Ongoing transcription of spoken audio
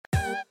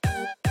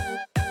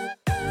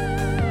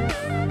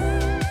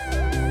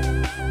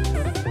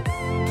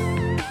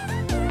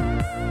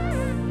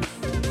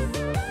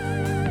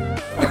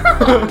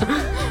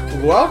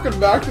Welcome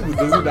back to the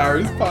Disney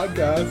Diaries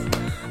podcast.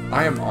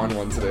 I am on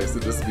one today, so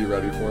just be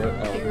ready for it.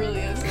 It really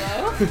is,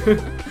 though.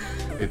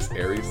 It's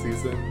Aries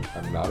season.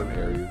 I'm not an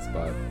Aries,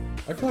 but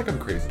I feel like I'm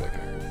crazy like an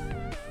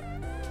Aries.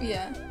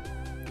 Yeah.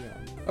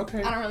 Yeah.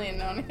 Okay. I don't really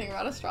know anything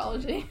about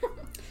astrology.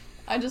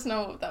 I just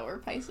know that we're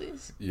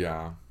Pisces.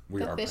 Yeah,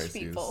 we are fish Pisces.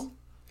 People.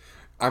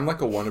 I'm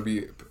like a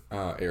wannabe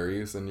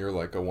Aries, and you're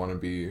like a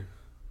wannabe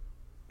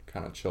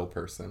kind of chill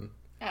person.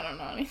 I don't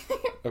know anything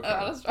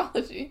about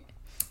astrology.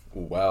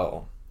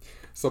 Well,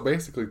 so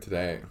basically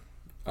today,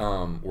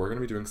 we're going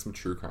to be doing some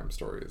true crime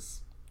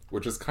stories,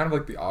 which is kind of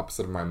like the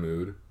opposite of my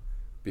mood,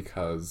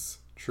 because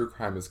true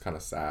crime is kind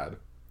of sad,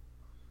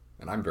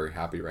 and I'm very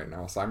happy right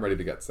now, so I'm ready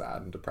to get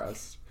sad and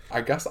depressed. I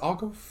guess I'll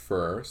go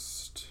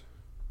first.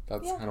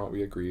 That's kind of what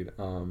we agreed.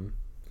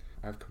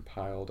 I've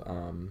compiled,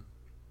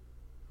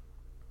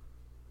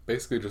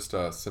 basically just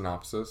a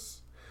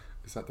synopsis.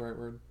 Is that the right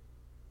word?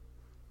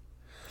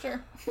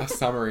 Sure. A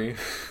summary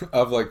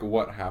of like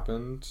what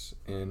happened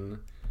in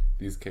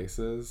these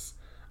cases.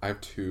 I have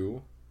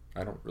two.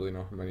 I don't really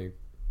know how many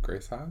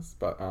Grace has,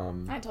 but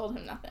I told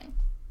him nothing.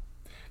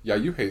 yeah,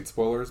 you hate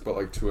spoilers, but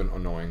like to an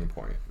annoying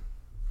point.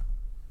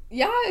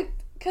 Yeah,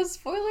 because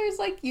spoilers,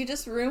 like, you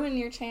just ruin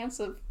your chance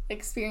of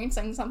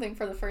experiencing something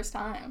for the first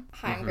time.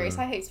 Hi, I'm Grace.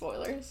 I hate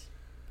spoilers.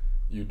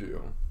 You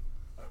do.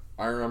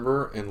 I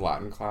remember in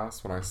Latin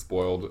class when I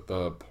spoiled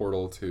the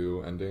Portal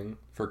 2 ending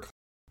for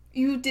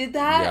You did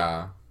that?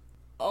 Yeah.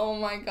 Oh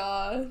my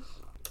gosh.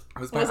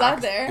 Was I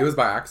there? It was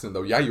by accident,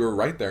 though. Yeah, you were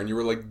right there, and you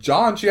were like,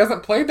 John, she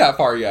hasn't played that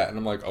far yet. And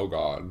I'm like, oh,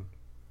 God.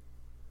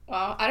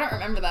 Wow, I don't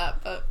remember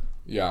that, but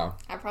Yeah.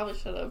 I probably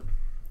should have.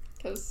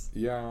 Because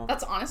Yeah.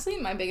 that's honestly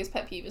my biggest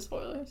pet peeve is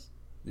spoilers.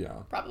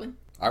 Yeah. Probably.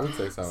 I would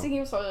say so. Speaking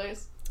of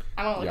spoilers,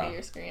 I won't look at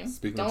your screen.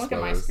 Speaking Don't of look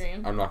spoilers, at my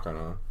screen. I'm not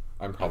gonna.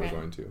 I'm probably Okay.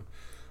 going to.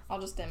 I'll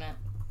just dim it.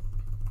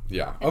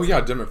 Yeah. Oh,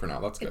 yeah, dim it for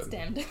now. That's good. It's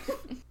dimmed.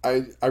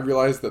 I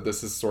realize that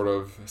this is sort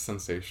of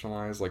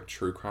sensationalized, like,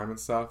 true crime and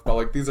stuff. But,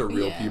 like, these are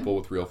real people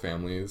with real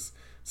families.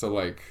 So,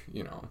 like,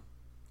 you know,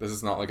 this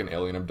is not like an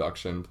alien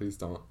abduction. Please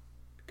don't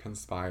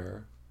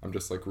conspire. I'm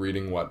just, like,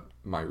 reading what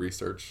my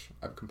research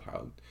I've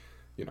compiled.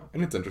 You know,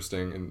 and it's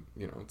interesting, and,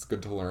 you know, it's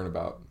good to learn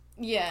about.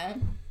 Yeah.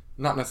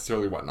 Not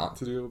necessarily what not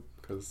to do,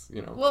 because,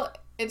 you know. Well,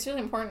 it's really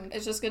important.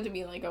 It's just good to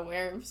be, like,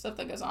 aware of stuff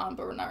that goes on,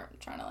 but we're not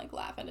trying to, like,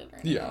 laugh at it or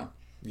anything. Yeah.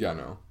 Yeah,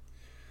 no.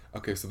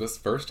 Okay, so this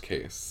first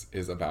case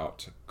is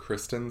about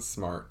Kristen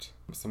Smart.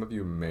 Some of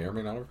you may or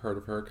may not have heard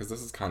of her, because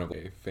this is kind of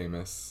a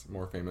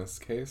more famous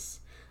case.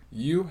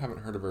 You haven't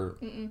heard of her,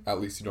 at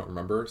least you don't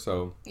remember,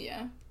 so...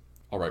 Yeah.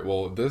 Alright,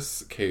 well,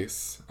 this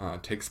case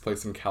takes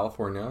place in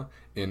California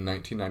in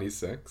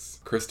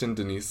 1996. Kristen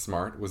Denise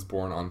Smart was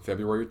born on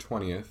February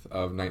 20th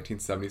of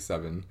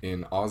 1977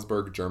 in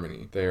Augsburg,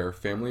 Germany. Their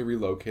family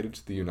relocated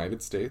to the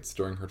United States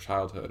during her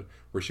childhood,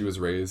 where she was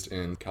raised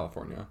in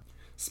California.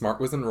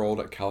 Smart was enrolled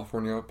at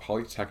California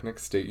Polytechnic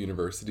State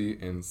University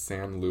in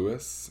San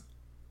Luis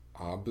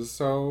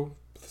Obispo,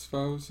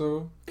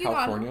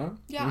 California.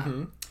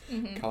 Yeah.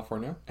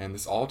 California. And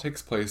this all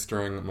takes place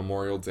during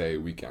Memorial Day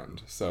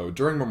weekend. So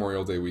during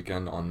Memorial Day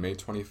weekend on May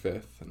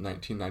 25th,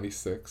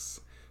 1996,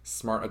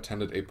 Smart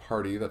attended a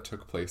party that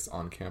took place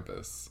on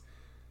campus.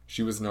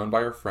 She was known by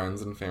her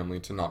friends and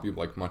family to not be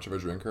like much of a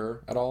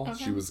drinker at all.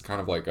 Okay. She was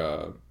kind of like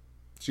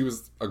she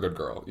was a good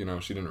girl, you know,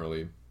 she didn't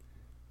really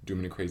do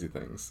many crazy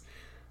things.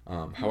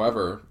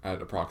 However,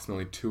 at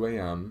approximately 2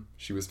 a.m.,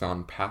 she was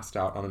found passed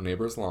out on a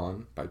neighbor's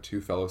lawn by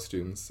two fellow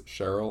students,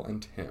 Cheryl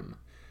and Tim,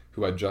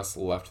 who had just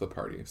left the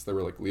party. So they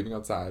were, like, leaving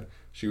outside.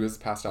 She was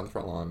passed out on the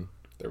front lawn.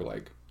 They were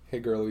like, hey,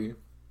 girlie,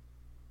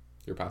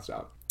 you're passed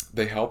out.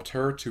 They helped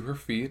her to her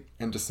feet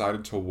and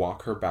decided to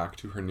walk her back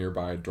to her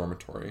nearby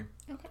dormitory.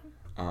 Okay.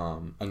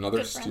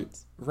 Another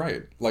friends.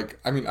 Right. Like,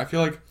 I mean, I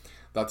feel like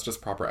that's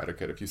just proper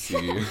etiquette if you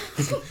see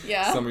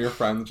Yeah. some of your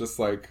friends just,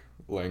 like,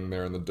 laying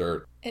there in the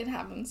dirt. It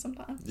happens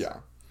sometimes. Yeah.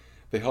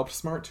 They helped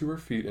Smart to her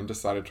feet and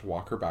decided to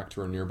walk her back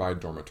to her nearby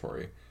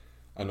dormitory.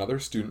 Another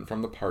student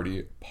from the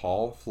party,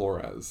 Paul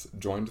Flores,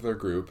 joined their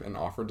group and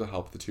offered to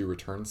help the two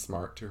return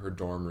Smart to her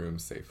dorm room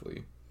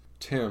safely.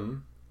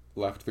 Tim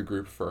left the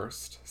group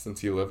first,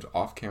 since he lived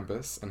off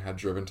campus and had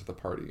driven to the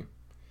party.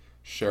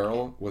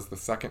 Cheryl was the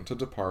second to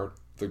depart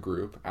the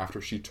group after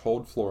she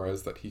told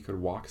Flores that he could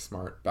walk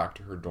Smart back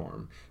to her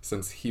dorm,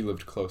 since he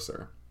lived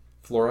closer.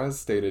 Flores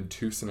stated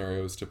two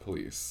scenarios to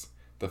police.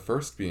 The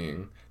first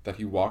being that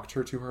he walked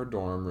her to her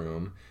dorm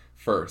room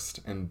first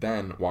and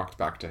then walked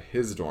back to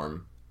his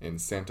dorm in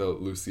Santa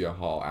Lucia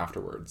Hall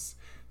afterwards.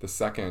 The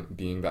second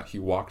being that he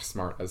walked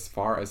Smart as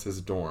far as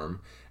his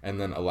dorm and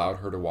then allowed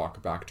her to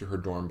walk back to her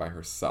dorm by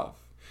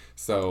herself.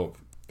 So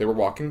they were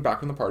walking back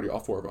from the party, all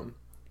four of them.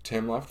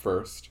 Tim left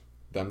first,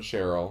 then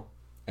Cheryl,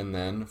 and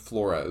then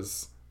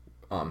Flores.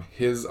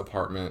 His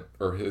apartment,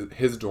 or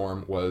his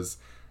dorm was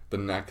the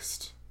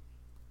next,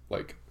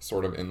 like,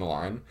 sort of in the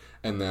line.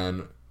 And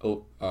then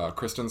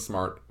Kristen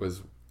Smart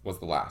was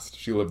the last.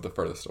 She lived the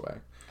furthest away.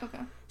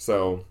 Okay.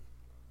 So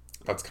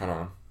that's kind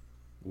of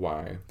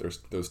why there's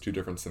those two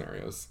different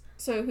scenarios.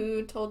 So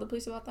who told the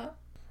police about that?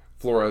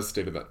 Flores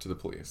stated that to the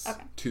police.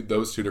 Okay.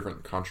 Those two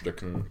different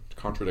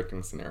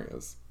contradicting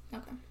scenarios.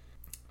 Okay.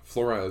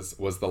 Flores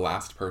was the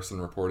last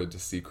person reported to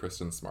see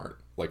Kristen Smart,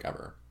 like,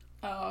 ever.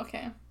 Oh,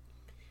 okay.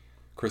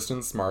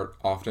 Kristen Smart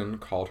often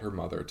called her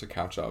mother to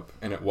catch up,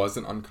 and it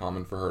wasn't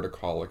uncommon for her to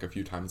call, like, a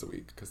few times a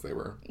week, because they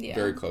were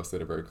very close. They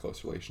had a very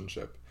close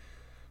relationship.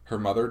 Her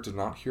mother did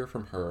not hear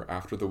from her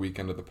after the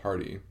weekend of the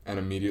party, and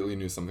immediately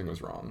knew something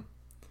was wrong.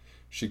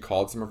 She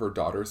called some of her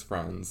daughter's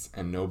friends,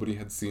 and nobody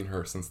had seen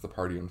her since the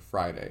party on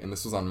Friday, and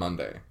this was on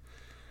Monday.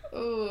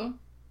 Ooh.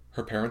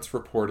 Her parents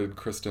reported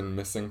Kristen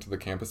missing to the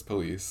campus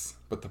police,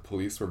 but the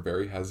police were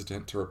very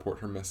hesitant to report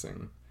her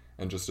missing,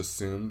 and just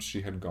assumed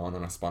she had gone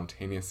on a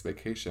spontaneous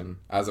vacation,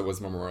 as it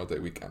was Memorial Day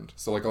weekend.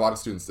 So, like, a lot of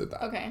students did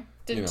that. Okay.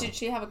 Did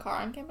she have a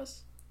car on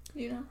campus?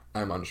 You know?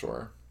 I'm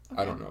unsure.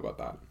 Okay. I don't know about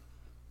that.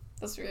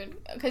 That's weird.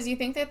 Because you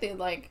think that they'd,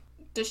 like...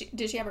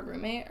 Did she have a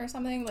roommate or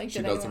something? Like,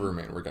 she does have a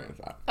roommate. We're getting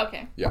to that.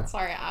 Okay. Yeah.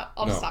 Sorry,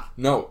 I'll just stop.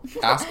 No,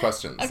 ask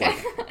questions. Okay.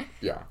 Like,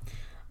 yeah.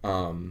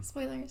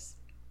 Spoilers.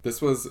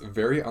 This was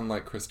very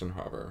unlike Kristen,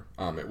 however.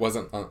 It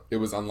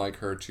was unlike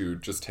her to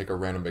just take a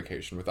random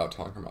vacation without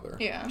telling her mother.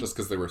 Yeah. Just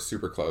because they were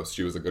super close.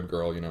 She was a good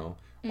girl, you know,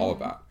 all of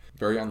that.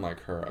 Very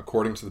unlike her,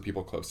 according to the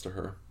people close to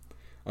her.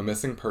 A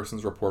missing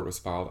persons report was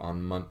filed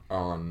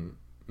on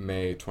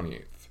May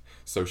 28th.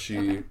 So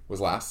she was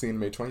last seen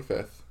May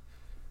 25th.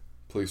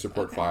 Police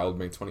report filed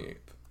May 28th.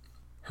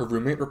 Her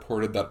roommate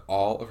reported that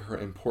all of her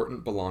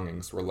important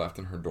belongings were left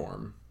in her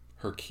dorm.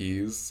 Her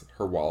keys,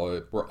 her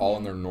wallet were all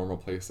in their normal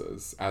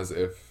places, as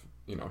if,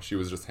 you know, she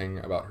was just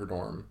hanging about her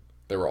dorm.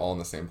 They were all in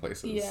the same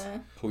places. Yeah.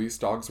 Police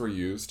dogs were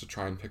used to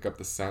try and pick up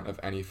the scent of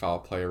any foul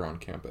play around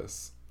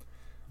campus.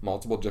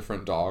 Multiple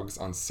different dogs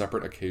on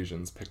separate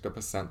occasions picked up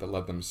a scent that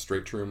led them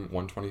straight to room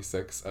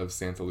 126 of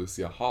Santa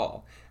Lucia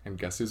Hall. And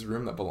guess whose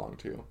room that belonged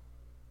to?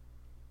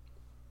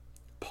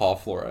 Paul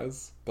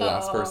Flores, the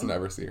last person to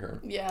ever see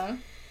her. Yeah.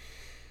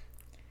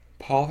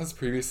 Paul has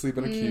previously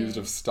been accused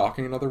of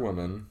stalking another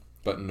woman,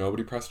 but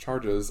nobody pressed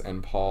charges,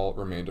 and Paul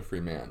remained a free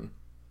man.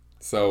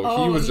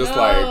 So he was just,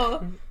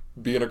 like,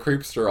 being a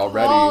creepster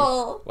already,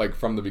 Paul. like,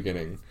 from the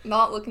beginning.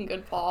 Not looking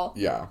good, Paul.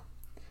 Yeah.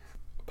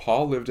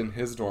 Paul lived in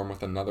his dorm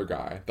with another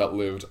guy that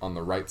lived on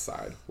the right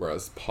side,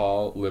 whereas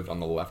Paul lived on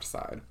the left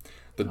side.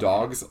 The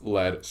dogs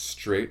led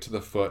straight to the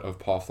foot of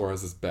Paul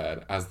Flores'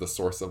 bed as the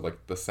source of,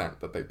 like, the scent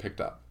that they picked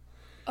up.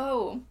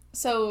 Oh,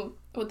 so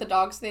with the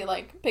dogs, they,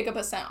 like, pick up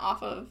a scent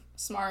off of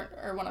Smart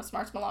or one of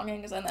Smart's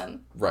belongings, and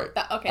then... Right.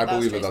 I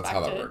believe that's how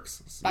that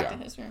works. Back to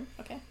his room.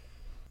 Okay.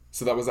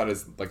 So that was at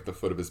his, like, the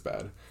foot of his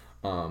bed.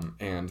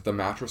 And the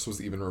mattress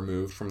was even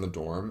removed from the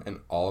dorm, and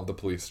all of the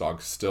police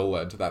dogs still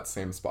led to that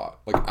same spot,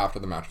 like, after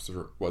the mattress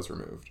was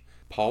removed.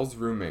 Paul's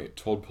roommate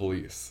told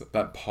police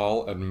that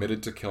Paul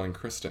admitted to killing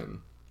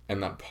Kristen,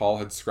 and that Paul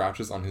had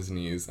scratches on his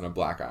knees and a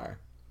black eye.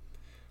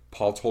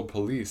 Paul told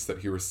police that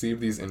he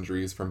received these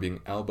injuries from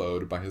being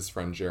elbowed by his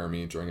friend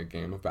Jeremy during a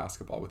game of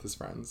basketball with his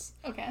friends.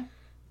 Okay.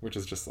 Which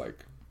is just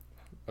like,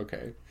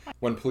 okay.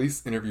 When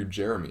police interviewed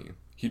Jeremy,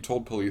 he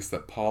told police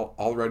that Paul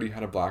already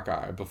had a black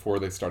eye before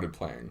they started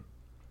playing.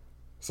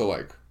 So,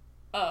 like...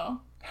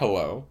 Oh.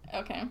 Hello.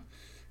 Okay.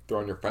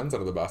 Throwing your friends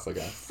under the bus, I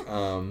guess.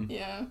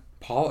 Yeah.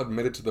 Paul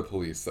admitted to the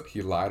police that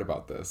he lied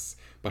about this,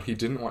 but he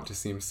didn't want to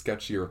seem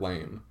sketchy or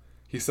lame.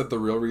 He said the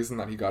real reason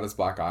that he got his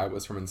black eye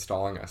was from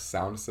installing a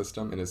sound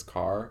system in his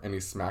car, and he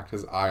smacked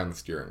his eye on the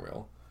steering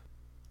wheel.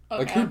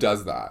 Okay. Like, who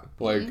does that?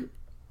 Like,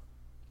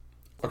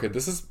 okay,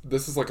 this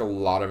is like a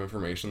lot of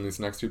information in these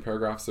next two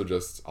paragraphs, so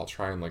just, I'll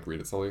try and, like,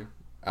 read it slowly.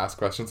 Ask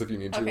questions if you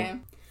need to. Okay.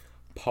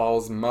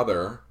 Paul's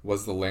mother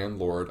was the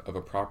landlord of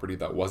a property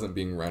that wasn't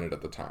being rented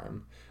at the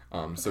time.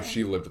 So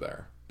she lived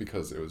there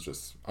because it was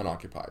just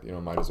unoccupied. You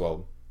know, might as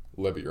well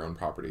live at your own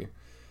property.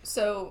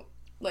 So,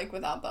 like,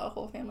 without the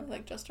whole family,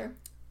 like, just her?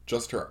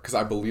 Just her, because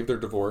I believe they're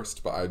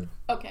divorced, but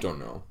I don't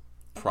know.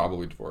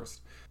 Probably divorced.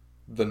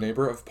 The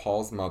neighbor of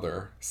Paul's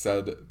mother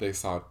said they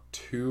saw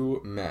two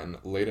men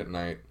late at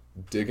night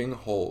digging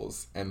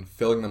holes and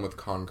filling them with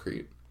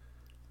concrete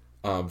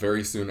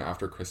very soon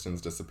after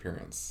Kristen's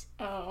disappearance.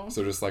 Oh.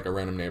 So just, like, a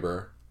random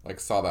neighbor, like,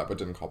 saw that but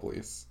didn't call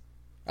police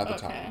at the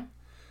time.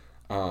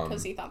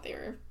 Because he thought they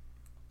were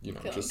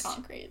filling just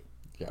concrete.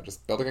 Yeah,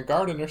 just building a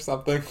garden or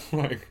something.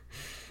 Like,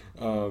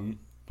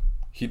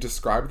 he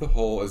described the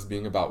hole as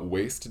being about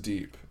waist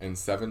deep and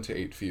 7 to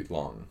 8 feet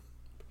long.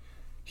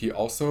 He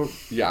also,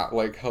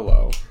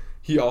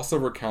 he also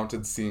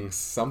recounted seeing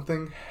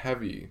something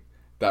heavy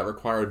that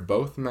required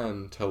both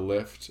men to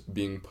lift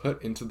being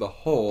put into the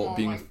hole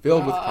being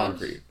filled with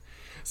concrete.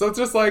 So it's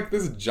just like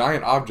this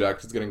giant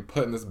object is getting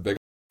put in this big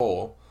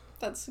hole.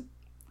 That's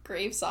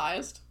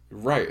grave-sized.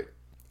 Right.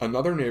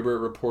 Another neighbor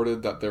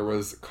reported that there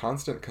was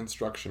constant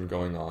construction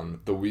going on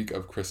the week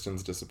of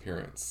Kristen's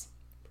disappearance.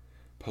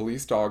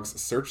 Police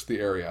dogs searched the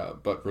area,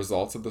 but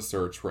results of the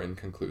search were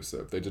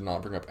inconclusive. They did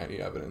not bring up any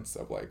evidence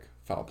of, like,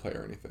 foul play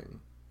or anything.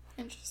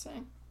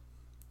 Interesting.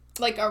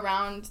 Like,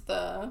 around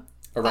their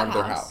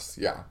house,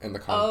 yeah, and the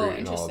concrete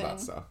and all of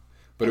that stuff.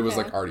 But it was,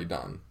 like, already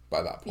done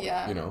by that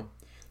point, you know?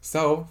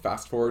 So,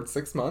 fast forward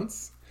 6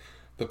 months.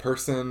 The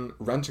person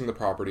renting the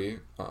property,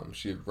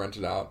 she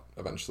rented out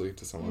eventually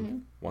to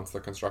someone once the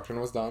construction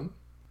was done.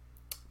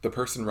 The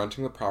person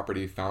renting the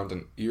property found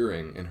an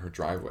earring in her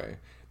driveway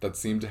that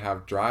seemed to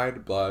have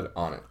dried blood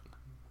on it.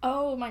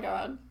 Oh my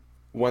god.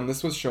 When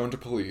this was shown to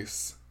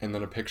police, and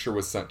then a picture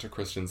was sent to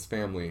Christian's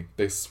family,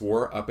 they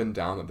swore up and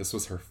down that this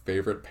was her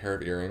favorite pair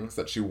of earrings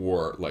that she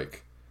wore,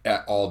 like,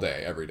 all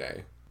day, every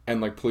day.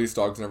 And, like, police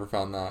dogs never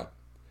found that.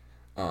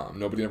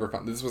 Nobody ever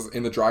found... This was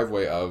in the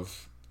driveway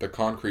of the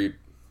concrete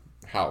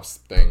house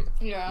thing.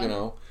 Yeah. You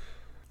know?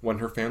 When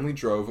her family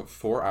drove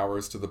 4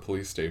 hours to the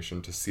police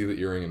station to see the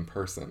earring in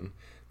person,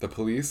 the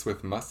police,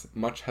 with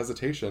much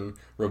hesitation,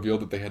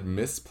 revealed that they had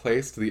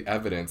misplaced the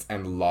evidence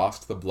and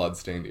lost the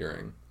blood-stained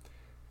earring.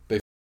 They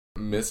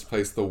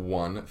misplaced the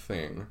one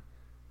thing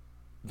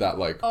that,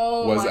 like,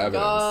 was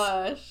evidence.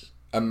 Oh my gosh.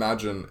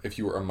 Imagine if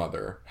you were a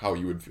mother, how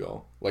you would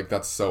feel. Like,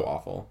 that's so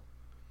awful.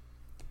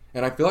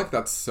 And I feel like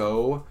that's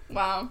so...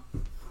 Wow.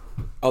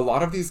 A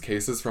lot of these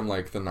cases from,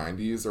 like, the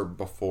 90s or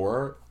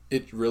before,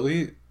 it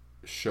really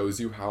shows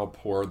you how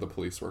poor the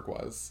police work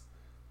was.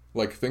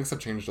 Like, things have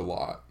changed a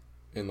lot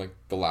in, like,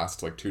 the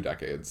last, like, 2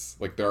 decades.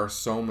 Like, there are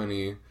so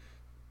many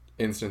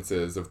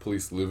instances of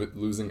police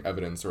losing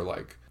evidence or,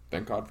 like,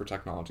 thank God for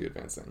technology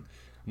advancing.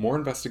 More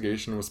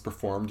investigation was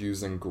performed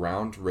using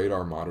ground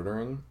radar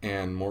monitoring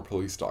and more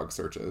police dog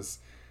searches.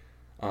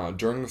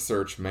 During the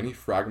search, many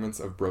fragments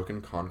of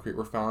broken concrete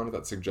were found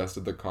that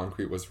suggested the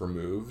concrete was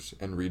removed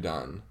and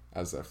redone,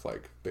 as if,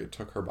 like, they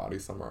took her body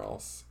somewhere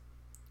else.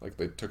 Like,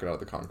 they took it out of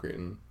the concrete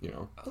and, you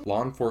know.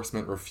 Law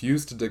enforcement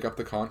refused to dig up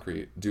the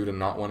concrete due to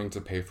not wanting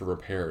to pay for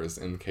repairs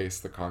in case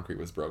the concrete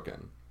was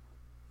broken.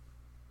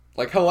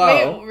 Like,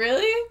 hello? Wait,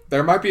 really?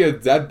 There might be a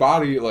dead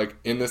body, like,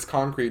 in this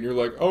concrete, and you're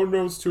like, oh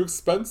no, it's too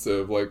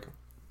expensive. Like...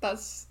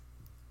 That's...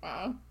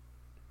 Wow.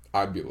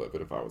 I'd be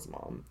livid if I was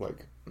mom.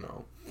 Like,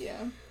 no.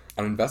 Yeah.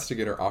 An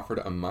investigator offered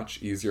a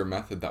much easier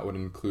method that would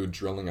include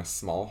drilling a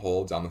small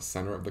hole down the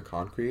center of the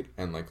concrete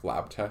and, like,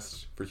 lab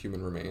test for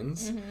human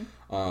remains.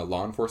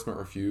 Law enforcement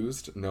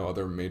refused. No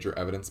other major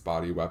evidence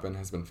body weapon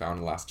has been found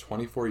in the last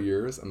 24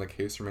 years, and the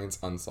case remains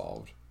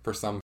unsolved for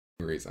some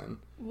reason.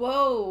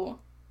 Whoa.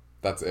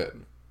 That's it.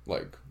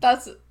 Like...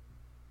 That's...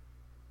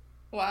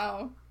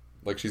 Wow.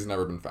 Like, she's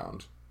never been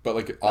found. But,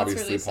 like,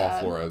 obviously really Paul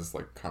sad. Flores,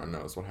 like, kind of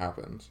knows what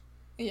happened.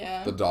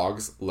 Yeah. The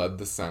dogs led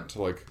the scent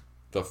to, like,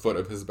 the foot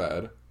of his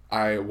bed.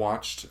 I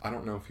watched, I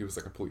don't know if he was,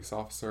 like, a police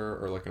officer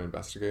or, like, an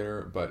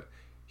investigator, but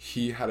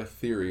he had a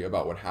theory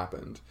about what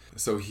happened.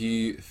 So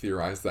he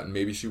theorized that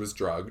maybe she was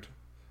drugged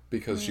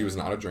because she was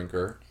not a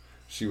drinker.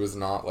 She was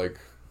not, like,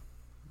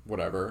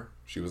 whatever.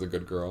 She was a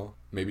good girl.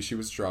 Maybe she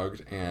was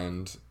drugged,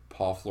 and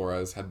Paul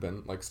Flores had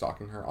been, like,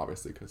 stalking her,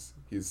 obviously, because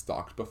he's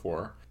stalked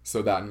before.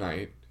 So that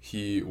night,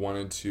 he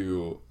wanted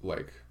to,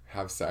 like,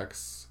 have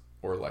sex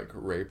or, like,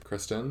 rape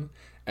Kristen,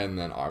 and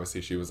then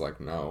obviously she was like,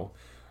 no.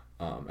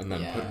 And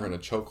then put her in a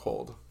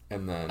chokehold.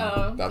 And then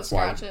that's the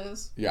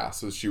scratches. why... Yeah,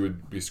 so she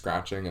would be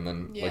scratching and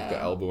then, like, the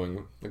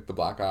elbowing, like, the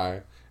black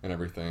eye and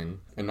everything.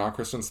 And now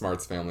Kristen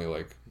Smart's family,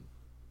 like...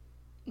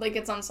 Like,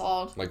 it's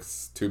unsolved. Like,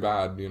 too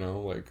bad, you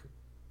know? Like,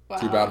 wow.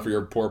 Too bad for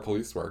your poor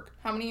police work.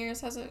 How many years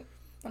has it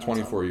been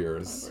 24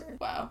 years. 24 years.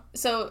 Wow.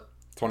 So,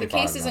 the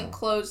case isn't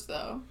closed,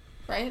 though,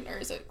 right? Or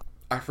is it...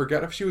 I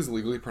forget if she was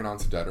legally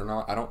pronounced dead or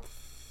not. I don't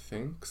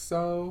think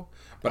so.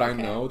 But I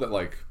know that,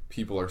 like,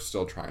 people are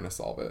still trying to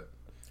solve it.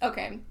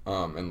 Okay.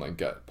 And, like,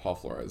 get Paul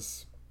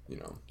Flores, you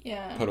know,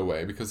 put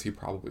away because he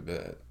probably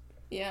did it.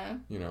 Yeah.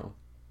 You know?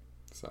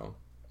 So,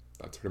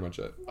 that's pretty much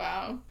it.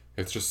 Wow.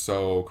 It's just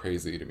so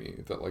crazy to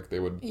me that, like, they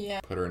would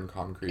put her in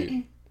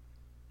concrete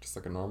just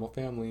like a normal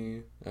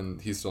family,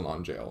 and he's still not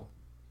in jail.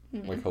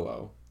 Like,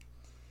 hello.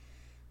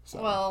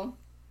 So. Well,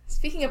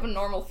 speaking of a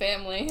normal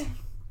family...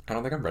 I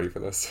don't think I'm ready for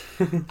this.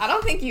 I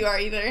don't think you are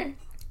either.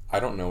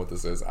 I don't know what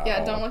this is at all.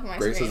 Yeah, don't look at my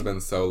Grace screen. has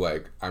been so,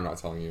 like, I'm not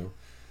telling you.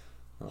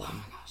 Oh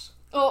my gosh.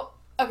 Well,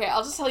 okay,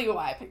 I'll just tell you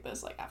why I picked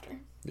this, like, after.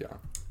 Yeah.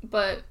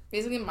 But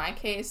basically my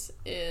case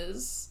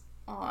is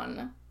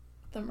on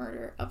the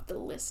murder of the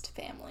List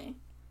family.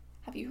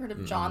 Have you heard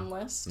of John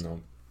List? No.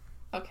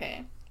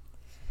 Okay.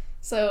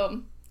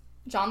 So,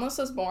 John List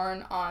was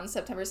born on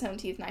September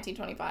 17th,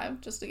 1925,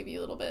 just to give you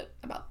a little bit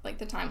about, like,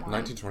 the timeline.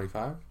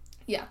 1925?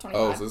 Yeah, 25.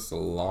 Oh, so this is a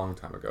long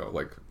time ago,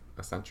 like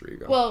a century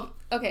ago. Well,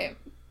 okay,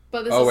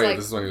 but this is like...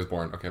 this is when he was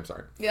born. Okay, I'm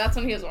sorry. Yeah, that's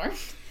when he was born.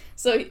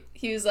 So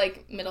he was,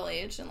 like,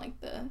 middle-aged in, like,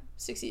 the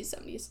 60s,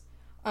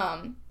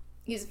 70s.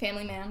 He's a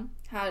family man,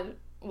 had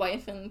a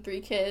wife and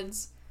 3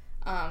 kids.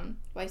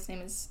 Wife's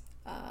name is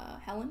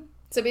Helen.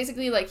 So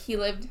basically, like, he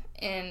lived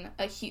in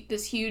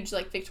this huge,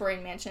 like,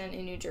 Victorian mansion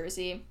in New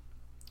Jersey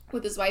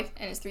with his wife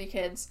and his 3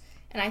 kids.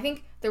 And I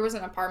think there was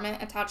an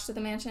apartment attached to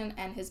the mansion,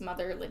 and his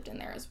mother lived in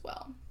there as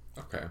well.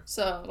 Okay.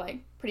 So,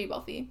 like, pretty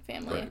wealthy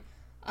family.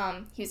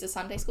 Right. He was a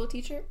Sunday school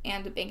teacher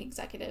and a bank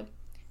executive.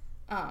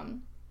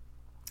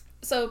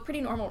 So, pretty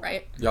normal,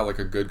 right? Yeah, like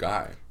a good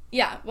guy.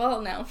 Yeah,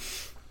 well, no.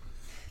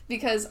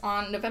 Because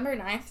on November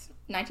 9th,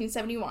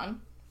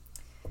 1971,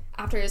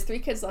 after his 3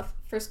 kids left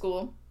for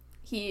school,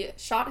 he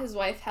shot his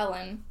wife,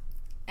 Helen,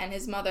 and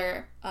his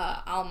mother,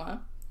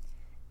 Alma,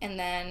 And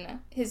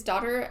then his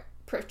daughter,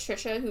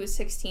 Patricia, who was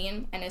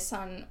 16, and his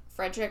son,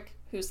 Frederick,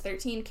 who's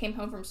 13, came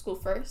home from school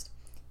first.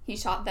 He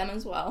shot them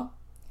as well.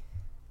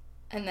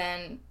 And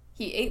then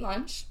he ate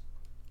lunch,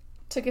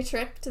 took a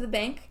trip to the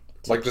bank.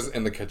 Like, just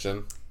in the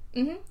kitchen?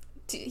 Mm-hmm.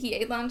 He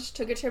ate lunch,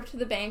 took a trip to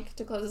the bank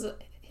to close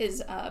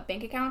his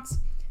bank accounts.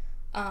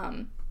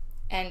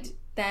 And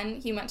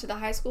then he went to the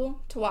high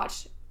school to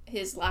watch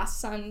his last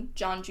son,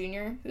 John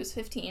Jr., who's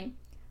 15,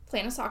 play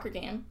in a soccer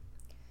game.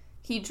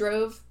 He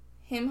drove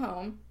him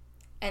home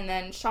and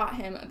then shot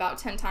him about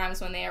 10 times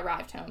when they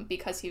arrived home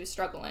because he was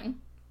struggling.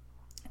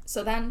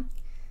 So then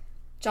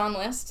John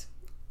List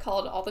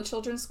called all the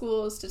children's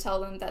schools to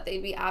tell them that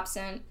they'd be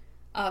absent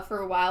for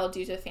a while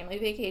due to a family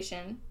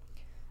vacation.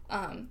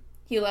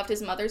 He left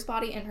his mother's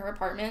body in her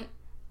apartment,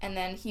 and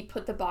then he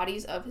put the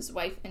bodies of his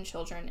wife and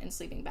children in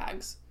sleeping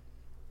bags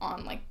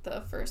on, like,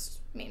 the first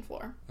main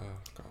floor. Oh,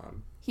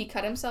 God. He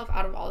cut himself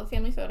out of all the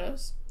family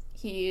photos.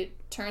 He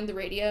turned the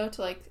radio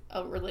to, like,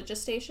 a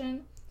religious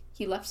station.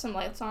 He left some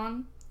lights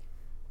on,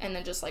 and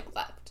then just, like,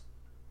 left.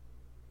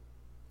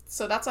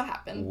 So that's what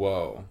happened.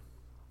 Whoa.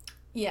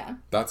 Yeah.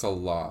 That's a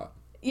lot.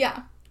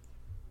 Yeah.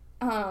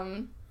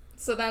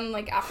 So then,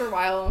 like, after a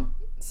while,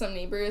 some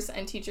neighbors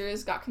and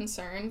teachers got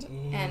concerned,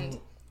 and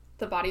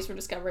the bodies were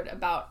discovered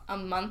about a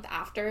month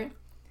after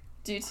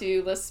due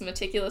to this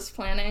meticulous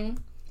planning.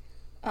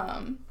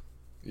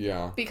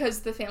 Yeah. Because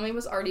the family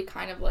was already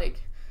kind of,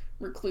 like,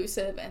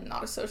 reclusive and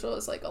not as social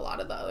as, like, a lot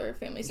of the other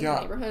families in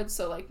the neighborhood,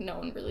 so, like, no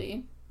one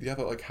really... Yeah,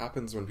 that, like,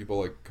 happens when people,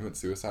 like, commit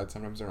suicide.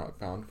 Sometimes they're not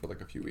found for,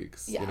 like, a few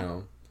weeks, Yeah. you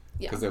know?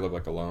 Yeah. Because they live,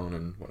 like, alone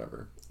and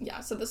whatever.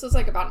 Yeah, so this was,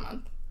 like, about a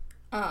month.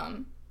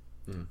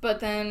 But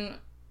then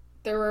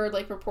there were,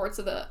 like, reports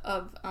of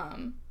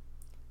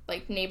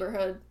like,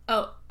 neighborhood...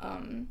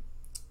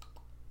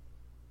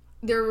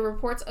 there were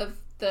reports of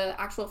the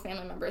actual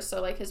family members,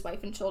 so, like, his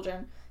wife and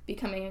children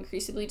becoming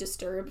increasingly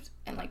disturbed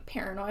and, like,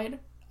 paranoid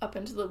up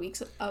into the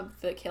weeks of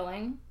the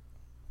killing.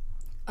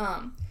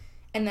 And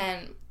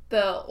then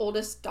the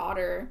oldest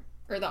daughter,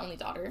 or the only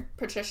daughter,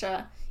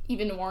 Patricia,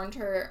 even warned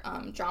her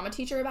drama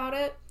teacher about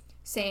it,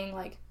 saying,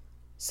 like,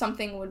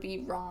 something would be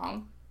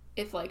wrong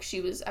if, like,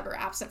 she was ever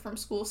absent from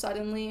school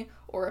suddenly,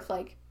 or if,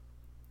 like,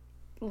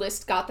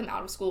 List got them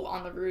out of school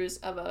on the ruse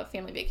of a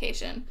family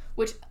vacation,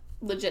 which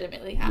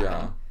legitimately happened.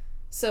 Yeah.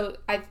 So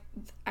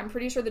I'm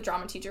pretty sure the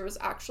drama teacher was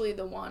actually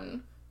the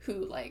one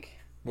who, like...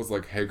 Was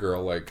like, hey,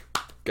 girl, like,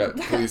 get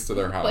police to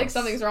their house. Like,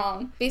 something's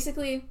wrong.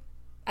 Basically,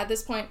 at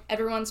this point,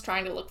 everyone's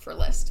trying to look for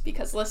List,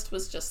 because List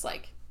was just,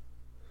 like,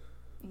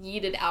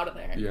 yeeted out of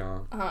there. Yeah.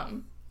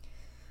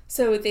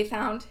 So they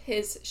found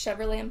his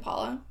Chevrolet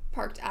Impala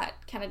parked at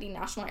Kennedy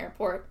National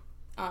Airport.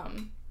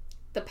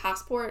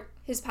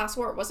 His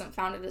passport wasn't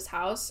found at his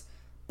house,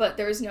 but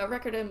there was no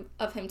record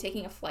of him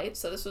taking a flight,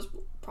 so this was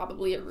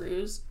probably a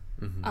ruse.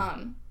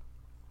 Mm-hmm.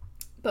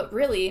 But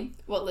really,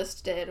 what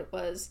List did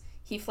was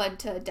he fled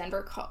to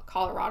Denver,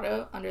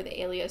 Colorado under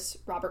the alias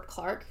Robert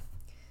Clark.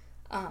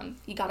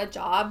 He got a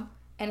job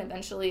and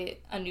eventually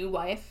a new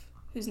wife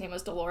whose name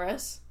was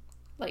Dolores,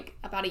 like,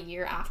 about a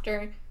year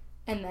after.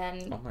 And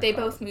then they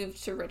both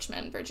moved to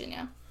Richmond,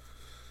 Virginia.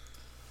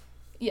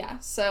 Yeah,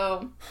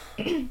 so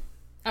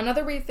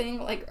another weird thing,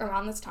 like,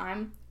 around this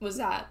time was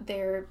that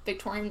their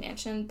Victorian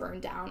mansion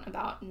burned down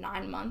about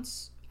 9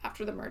 months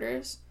after the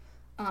murders.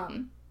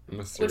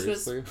 Which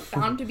was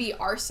found to be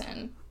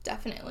arson,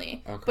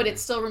 definitely. Okay. But it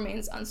still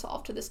remains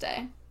unsolved to this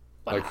day.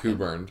 Like, who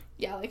burned?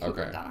 Yeah, like, who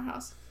burned down a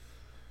house.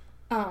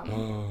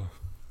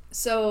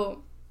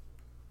 So,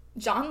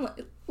 John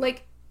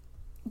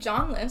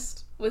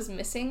List was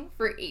missing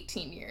for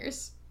 18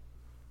 years.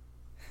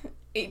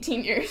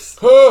 18 years.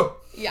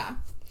 Yeah.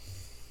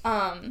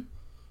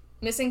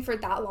 Missing for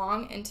that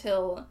long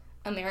until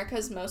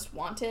America's Most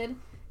Wanted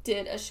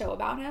did a show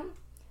about him.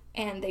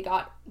 And they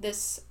got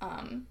this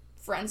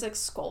forensic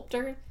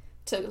sculptor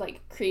to,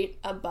 like, create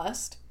a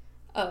bust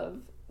of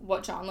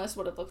what John List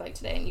would have looked like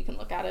today. And you can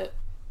look at it.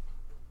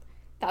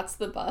 That's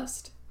the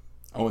bust.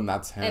 Oh, and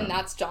that's him. And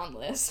that's John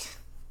List.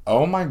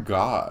 Oh my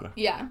God.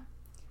 Yeah.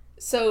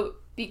 So,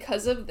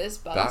 because of this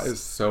bust... That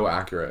is so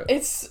accurate.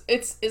 It's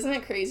isn't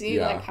it crazy?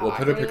 Yeah, like, how we'll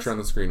put a picture on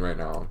the screen right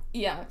now.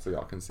 Yeah. So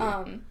y'all can see.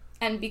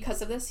 And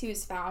because of this, he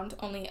was found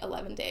only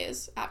 11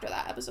 days after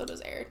that episode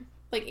was aired.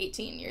 Like,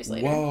 18 years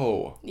later.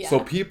 Whoa. Yeah. So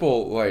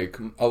people, like,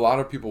 a lot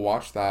of people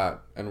watched that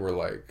and were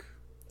like...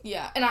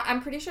 Yeah, and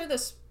I'm pretty sure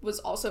this was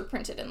also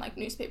printed in, like,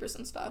 newspapers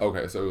and stuff.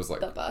 Okay, so it was,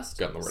 like, the bust.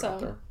 Getting the word out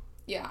there.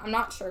 Yeah, I'm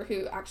not sure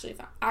who actually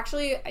found...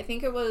 Actually, I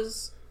think it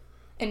was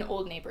an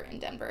old neighbor in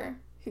Denver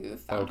who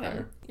found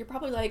him. You're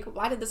probably like,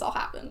 why did this all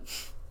happen?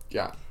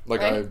 Yeah.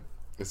 Like, right?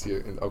 Is he...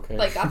 Okay.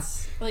 Like,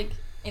 that's, like,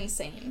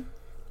 insane.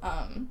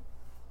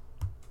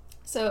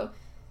 So,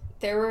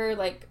 there were,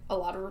 like, a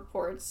lot of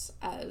reports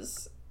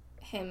as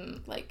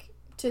him, like,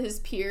 to his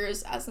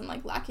peers as in,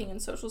 like, lacking in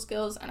social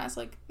skills and as,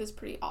 like, this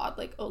pretty odd,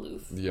 like,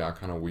 aloof, yeah,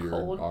 kind of weird,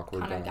 cold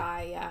awkward kind of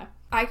guy. Yeah,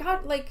 I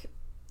got, like,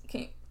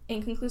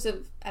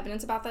 inconclusive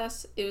evidence about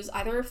this. It was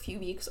either a few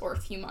weeks or a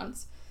few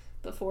months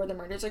before the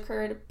murders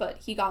occurred, but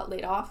he got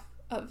laid off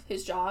of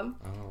his job.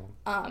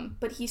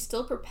 But he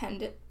still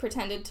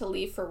pretended to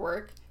leave for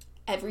work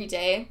every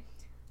day,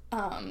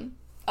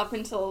 up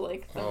until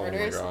like the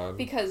murders. My God.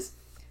 Because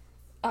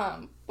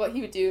what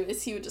he would do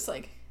is he would just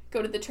like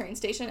go to the train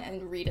station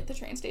and read at the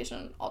train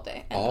station all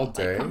day. And all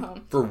then, day? like, come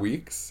home. For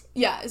weeks?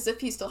 Yeah, as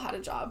if he still had a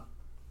job.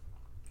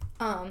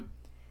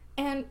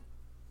 And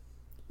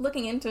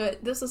looking into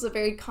it, this is a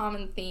very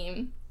common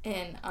theme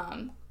in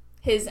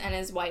his and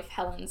his wife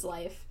Helen's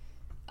life,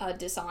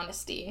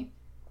 dishonesty.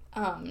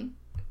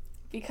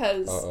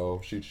 Because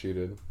she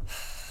cheated.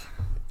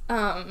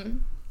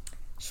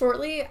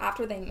 Shortly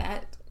after they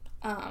met,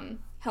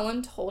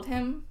 Helen told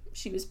him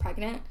she was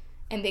pregnant,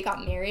 and they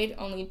got married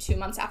only 2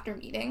 months after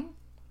meeting.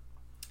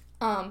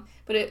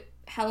 But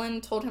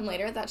Helen told him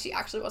later that she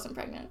actually wasn't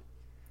pregnant.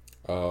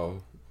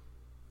 Oh.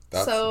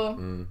 That's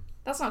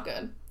not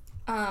good.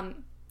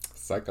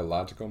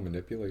 Psychological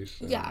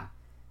manipulation. Yeah.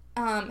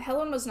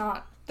 Helen was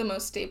not the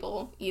most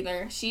stable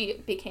either.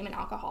 She became an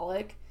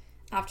alcoholic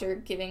after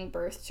giving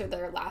birth to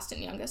their last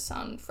and youngest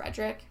son,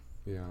 Frederick.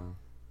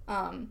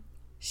 Yeah.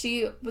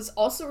 She was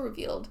also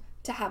revealed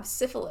to have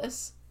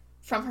syphilis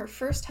from her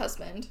first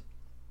husband,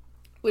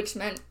 which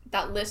meant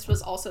that List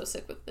was also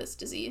sick with this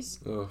disease.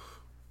 Ugh,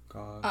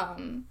 God.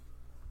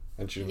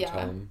 And she didn't tell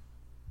him?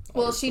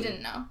 Well, obviously. she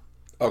didn't know.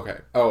 Okay.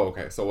 Oh,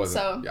 okay. So it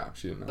wasn't... yeah,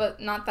 she didn't know. But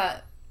not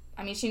that...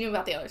 I mean, she knew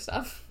about the other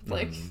stuff.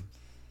 Like,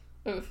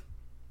 oof.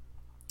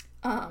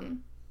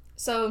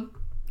 So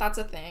that's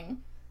a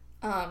thing.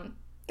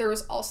 There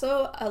was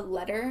also a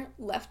letter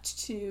left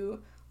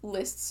to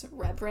List's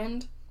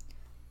reverend,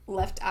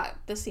 left at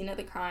the scene of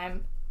the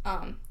crime,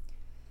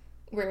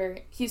 where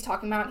he's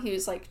talking about he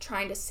was like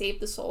trying to save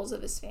the souls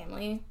of his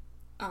family,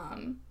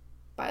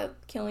 by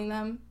killing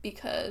them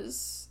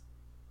because,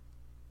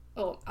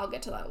 I'll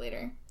get to that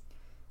later.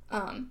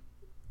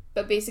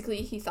 But basically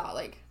he thought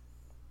like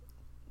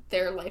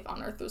their life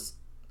on Earth was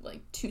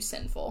like too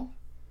sinful,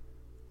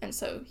 and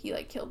so he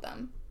like killed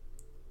them.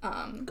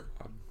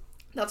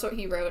 That's what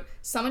he wrote.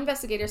 Some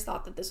investigators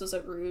thought that this was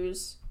a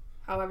ruse,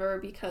 however,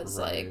 because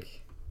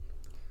like,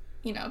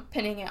 you know,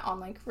 pinning it on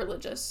like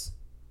religious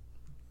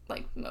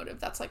like motive,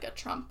 that's like a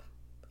trump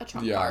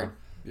card.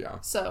 Yeah.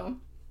 So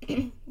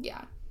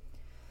yeah.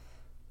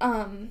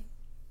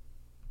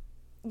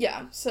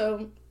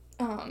 So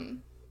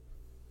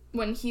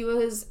when he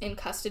was in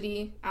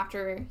custody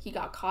after he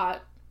got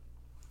caught,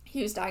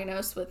 he was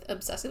diagnosed with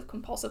obsessive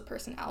compulsive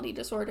personality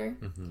disorder.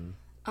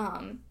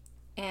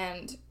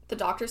 And the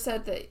doctor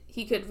said that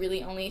he could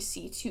really only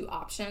see two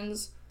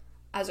options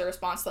as a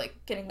response to like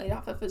getting laid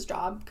off of his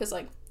job, because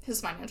like his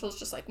financials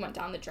just like went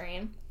down the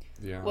drain.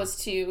 Yeah. Was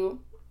to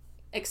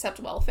accept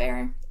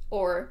welfare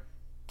or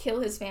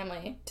kill his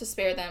family to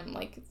spare them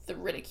like the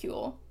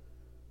ridicule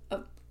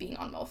of being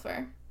on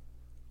welfare.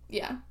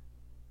 Yeah.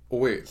 Oh,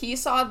 wait. He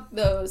saw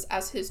those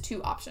as his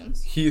two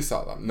options. He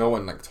saw them. No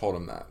one like told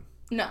him that.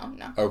 No.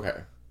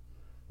 Okay.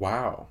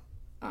 Wow.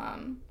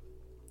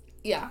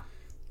 Yeah.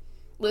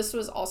 List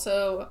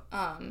also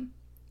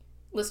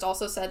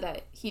said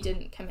that he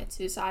didn't commit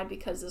suicide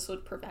because this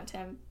would prevent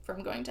him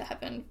from going to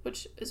heaven,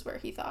 which is where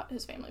he thought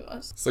his family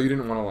was. So you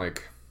didn't want to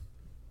like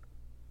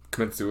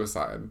commit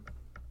suicide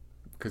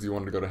because you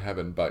wanted to go to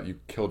heaven, but you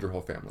killed your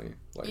whole family.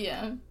 Like,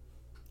 yeah.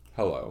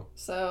 Hello.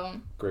 So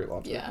great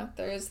logic. Yeah,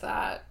 there's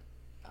that.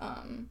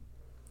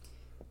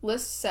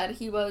 List said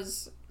he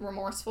was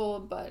remorseful,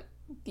 but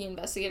the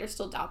investigators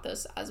still doubt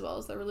this, as well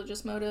as the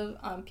religious motive.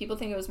 People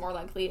think it was more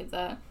likely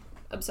the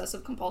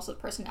obsessive compulsive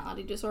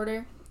personality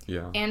disorder.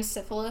 Yeah. And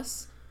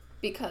syphilis,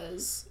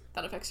 because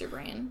that affects your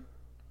brain.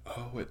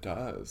 Oh, it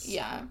does.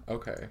 Yeah.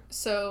 Okay.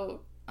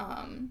 So,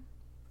 and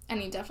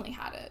he definitely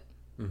had it,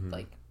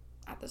 like,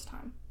 at this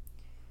time.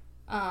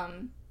 I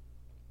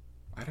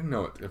didn't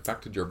know it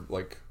affected your,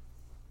 like,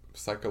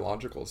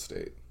 psychological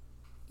state.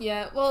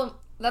 Yeah, well,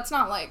 that's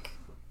not, like,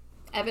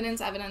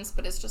 evidence,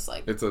 but it's just,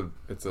 like... It's a...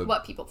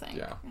 what people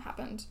think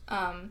happened.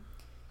 But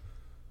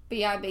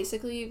yeah,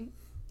 basically,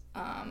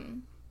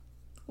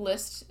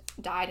 List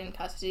died in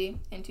custody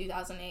in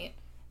 2008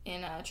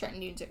 in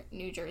Trenton,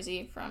 New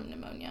Jersey from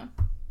pneumonia.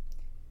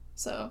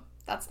 So,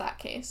 that's that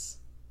case.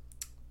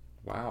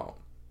 Wow.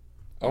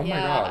 Oh my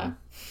God.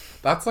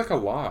 That's, like, a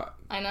lot.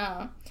 I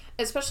know.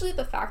 Especially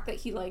the fact that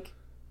he, like,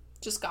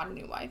 just got a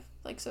new wife,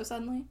 like, so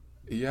suddenly.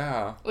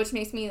 Yeah. Which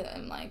makes me,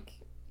 like,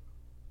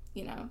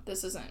 you know,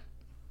 this isn't,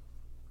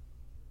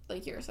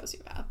 like, you're a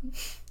sociopath.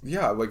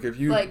 Yeah, like, if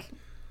you... Like...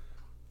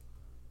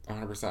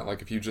 100%.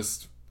 Like, if you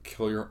just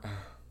kill your...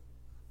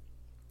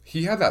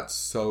 He had that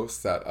so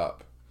set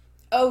up.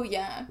 Oh,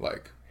 yeah.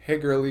 Like, hey,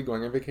 girlie,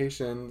 going on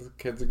vacation.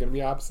 Kids are going to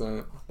be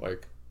absent.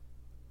 Like,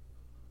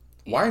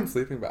 why in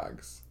sleeping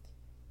bags?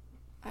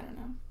 I don't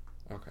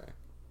know. Okay.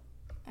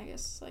 I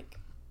guess, like...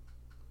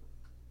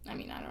 I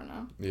mean, I don't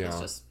know. Yeah. It's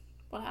just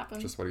what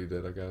happened. Just what he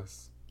did, I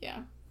guess.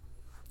 Yeah.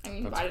 I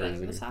mean, That's why did crazy.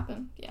 any of this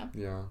happen? Yeah.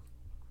 Yeah.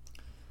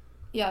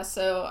 Yeah,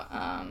 so,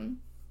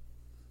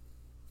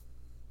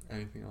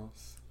 Anything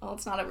else? well,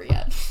 it's not over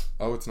yet.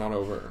 Oh, it's not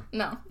over.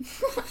 No.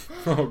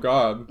 Oh,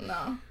 God.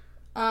 No.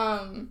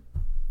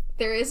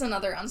 there is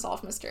another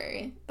unsolved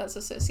mystery that's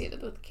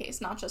associated with the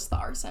case, not just the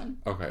arson.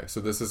 Okay, so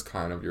this is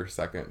kind of your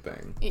second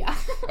thing. Yeah.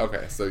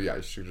 Okay, so yeah,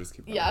 you should just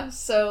keep going. Yeah,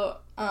 so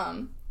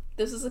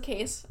this is a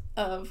case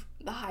of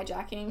the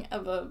hijacking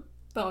of a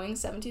Boeing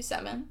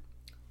 727,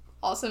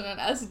 also known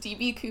as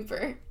DB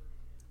Cooper.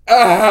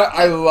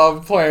 I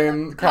love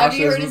plane crashes.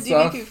 Have you heard and of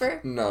stuff. DB Cooper?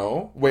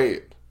 No.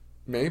 Wait.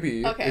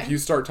 Maybe. Okay. If you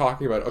start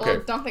talking about it. Okay.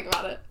 Well, don't think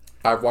about it.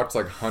 I've watched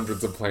like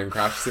hundreds of plane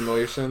crash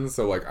simulations,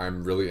 so like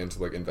I'm really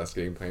into like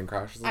investigating plane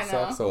crashes and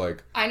stuff. So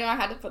like I know I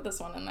had to put this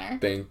one in there.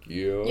 Thank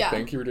you. Yeah.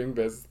 Thank you for doing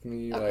business with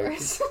me. Of like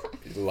course.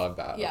 love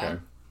that. Yeah. Okay.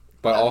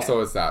 But Okay.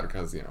 also it's sad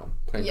because, you know,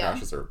 plane Yeah.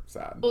 crashes are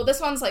sad. Well, this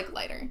one's like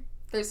lighter.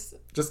 There's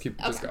Just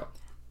go.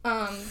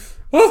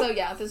 So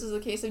yeah, this is the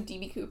case of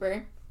DB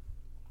Cooper.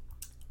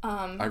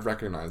 I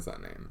recognize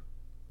that name.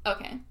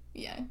 Okay.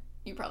 Yeah,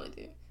 you probably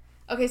do.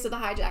 Okay, so the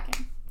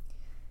hijacking.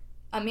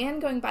 A man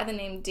going by the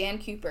name Dan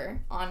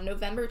Cooper on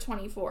November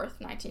 24th,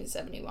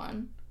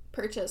 1971,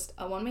 purchased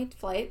a one-way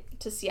flight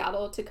to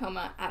Seattle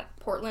Tacoma at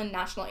Portland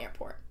National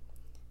Airport.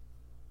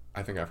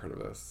 I think I've heard of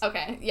this.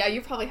 Okay, yeah,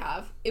 you probably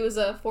have. It was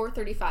a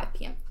 4:35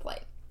 p.m.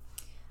 flight.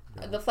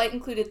 The flight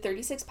included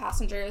 36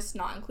 passengers,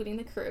 not including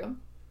the crew.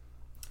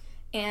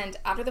 And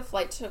after the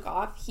flight took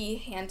off, he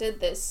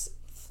handed this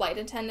flight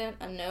attendant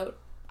a note.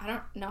 I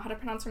don't know how to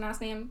pronounce her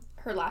last name,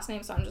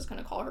 so I'm just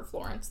going to call her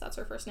Florence. That's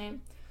her first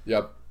name.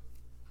 Yep.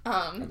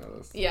 I know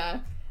this. Yeah.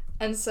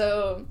 And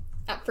so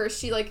at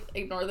first she like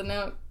ignored the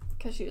note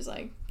because she was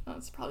like, oh,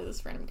 it's probably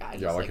this random guy.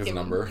 Yeah, like his give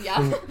number.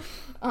 Yeah.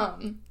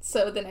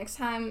 So the next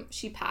time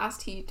she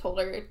passed, he told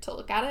her to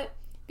look at it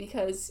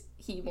because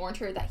he warned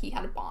her that he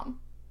had a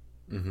bomb.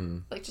 Mm-hmm.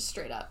 Like, just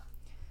straight up.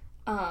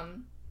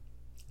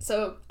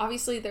 So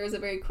obviously there was a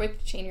very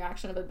quick chain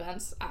reaction of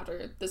events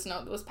after this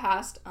note was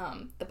passed.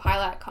 The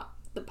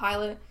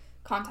pilot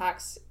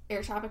contacts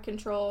air traffic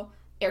control.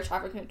 Air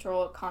traffic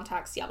control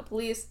contacts Seattle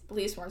police.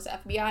 Police warns the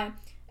FBI.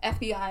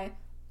 FBI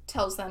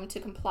tells them to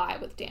comply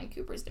with Dan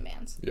Cooper's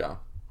demands. Yeah.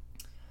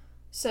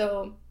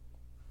 So,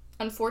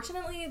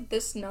 unfortunately,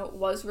 this note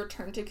was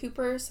returned to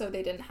Cooper, so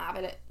they didn't have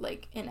it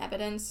like in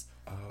evidence.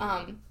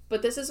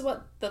 But this is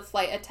what the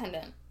flight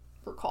attendant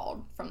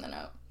recalled from the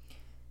note.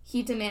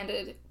 He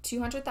demanded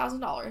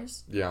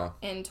 $200,000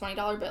 in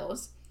 $20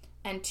 bills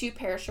and 2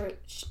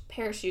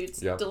 parachutes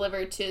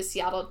delivered to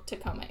Seattle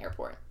Tacoma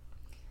Airport.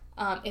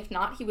 If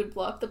not, he would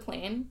blow up the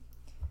plane.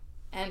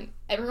 And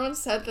everyone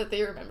said that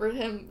they remembered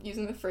him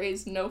using the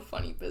phrase "no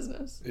funny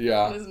business"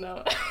 in his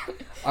note.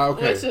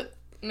 Okay. Which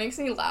makes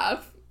me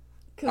laugh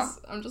because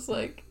I'm just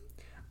like,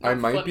 no I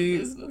might be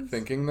business.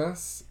 thinking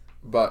this,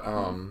 but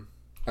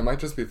I might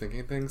just be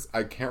thinking things.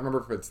 I can't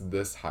remember if it's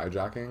this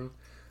hijacking,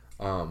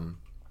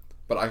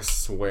 but I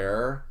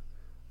swear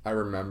I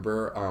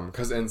remember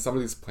because in some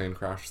of these plane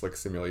crash like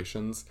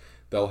simulations,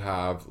 they'll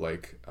have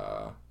like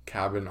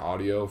cabin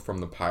audio from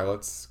the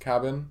pilot's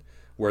cabin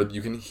where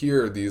you can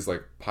hear these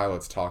like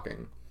pilots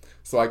talking.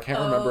 So I can't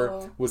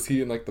remember, was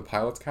he in like the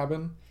pilot's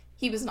cabin?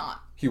 He was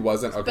not. He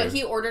wasn't? Okay. But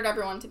he ordered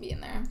everyone to be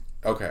in there.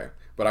 Okay.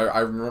 But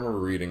I remember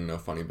reading No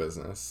Funny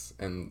Business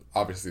and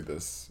obviously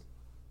this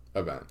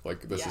event.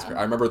 Like this is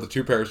I remember the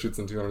 2 parachutes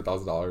and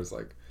 $200,000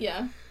 like.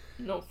 Yeah.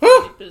 No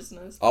funny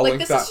business. I'll like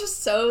link this that. Is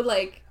just so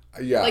like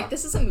like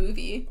this is a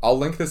movie. I'll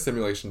link this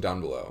simulation down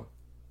below.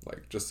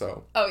 Like just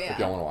so if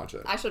y'all want to watch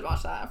it. I should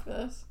watch that after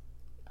this.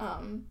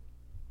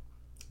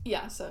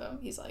 Yeah, so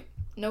he's like,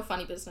 no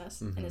funny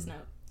business in his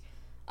note.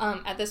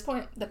 At this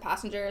point, the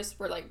passengers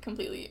were like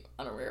completely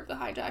unaware of the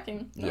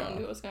hijacking. No one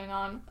knew what was going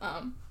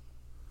on.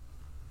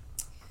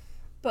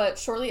 But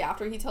shortly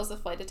after, he tells the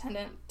flight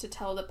attendant to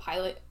tell the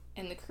pilot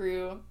and the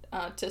crew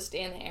to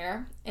stay in the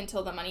air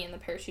until the money and the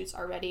parachutes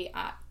are ready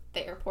at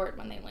the airport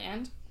when they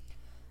land.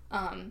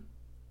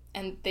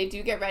 And they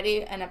do get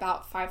ready, and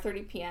about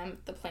 5:30 p.m.,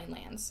 the plane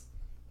lands.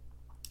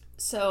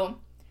 So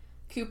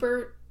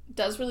Cooper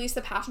does release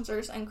the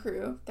passengers and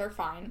crew. They're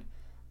fine.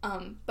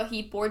 But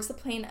he boards the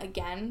plane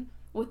again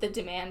with the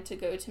demand to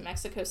go to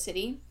Mexico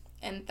City,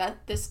 and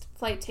that this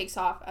flight takes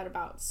off at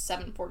about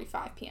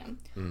 7:45 p.m.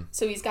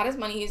 So he's got his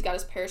money, he's got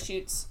his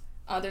parachutes.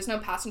 There's no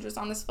passengers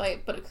on this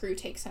flight, but a crew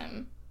takes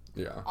him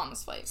on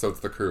this flight. So it's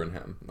the crew and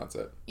him. That's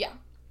it. Yeah.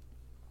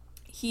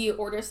 He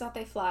orders that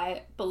they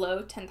fly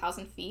below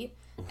 10,000 feet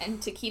and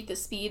to keep the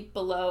speed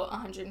below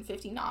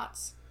 150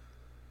 knots,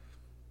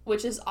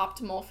 which is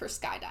optimal for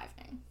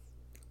skydiving.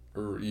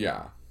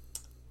 Yeah.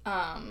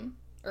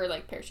 Or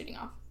like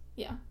parachuting off.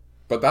 Yeah.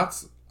 But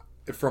that's,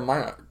 from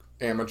my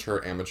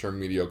amateur,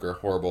 mediocre,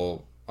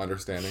 horrible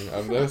understanding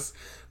of this,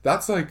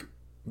 that's like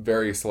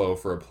very slow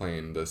for a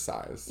plane this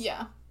size.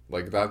 Yeah.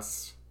 Like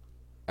that's,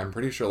 I'm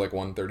pretty sure like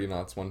 130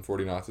 knots,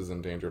 140 knots is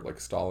in danger of like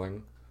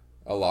stalling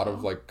a lot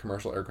of like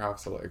commercial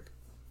aircraft. So like,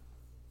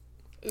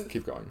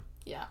 keep going.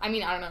 Yeah. I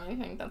mean, I don't know. I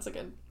think that's a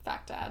good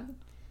fact to add.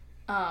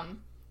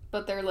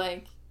 But they're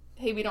like,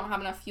 hey, we don't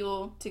have enough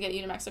fuel to get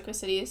you to Mexico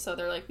City. So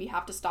they're like, we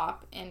have to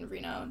stop in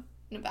Reno,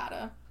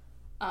 Nevada.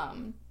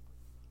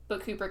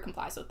 But Cooper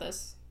complies with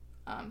this.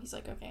 He's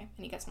like, okay.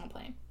 And he gets on a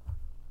plane.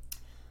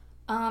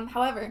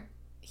 However,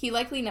 he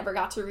likely never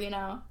got to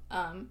Reno,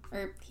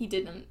 or he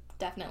didn't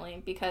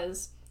definitely,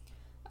 because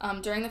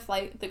during the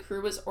flight, the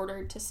crew was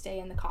ordered to stay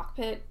in the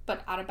cockpit,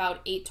 but at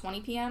about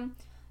 8:20 p.m.,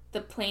 the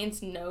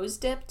plane's nose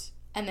dipped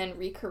and then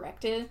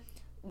recorrected,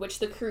 which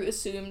the crew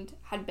assumed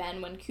had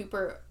been when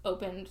Cooper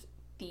opened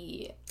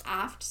the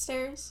aft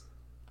stairs.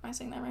 Am I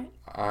saying that right?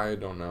 I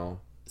don't know.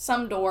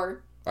 Some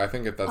door. I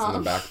think that's in the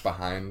back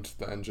behind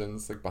the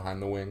engines, like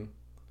behind the wing.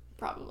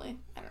 Probably.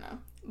 I don't know.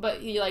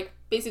 But he, like,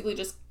 basically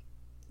just...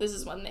 This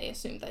is when they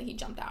assumed that he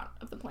jumped out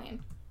of the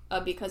plane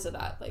because of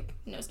that, like,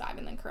 nosedive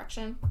and then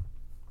correction.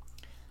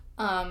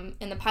 And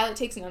the pilot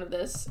takes note of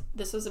this.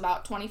 This was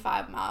about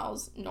 25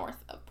 miles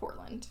north of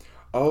Portland.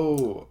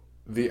 Oh,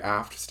 the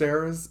aft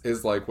stairs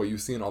is like what you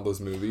see in all those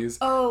movies.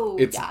 Oh,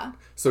 yeah.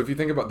 So if you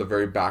think about the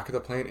very back of the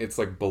plane, it's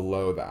like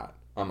below that.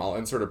 I'll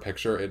insert a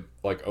picture. It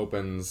like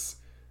opens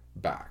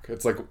back.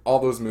 It's like all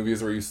those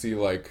movies where you see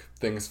like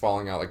things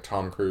falling out, like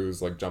Tom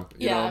Cruise, like jump.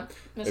 You know,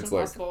 Mission it's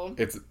Impossible. like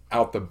it's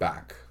out the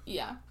back.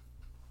 Yeah.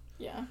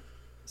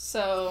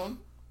 So,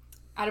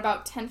 at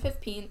about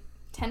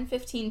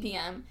 10:15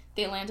 p.m.,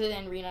 they landed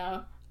in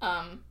Reno.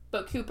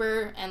 But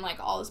Cooper and like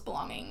all his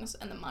belongings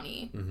and the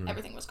money,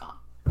 everything was gone.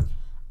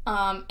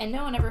 And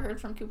no one ever heard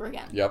from Cooper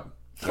again. Yep.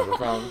 Never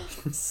found.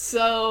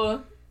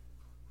 So,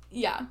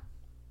 yeah.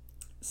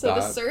 So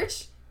the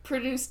search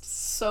produced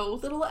so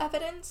little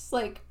evidence.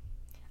 Like,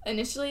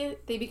 initially,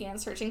 they began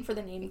searching for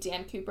the name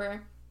Dan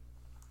Cooper.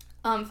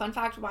 Fun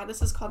fact, why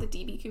this is called the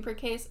D.B. Cooper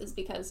case is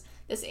because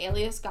this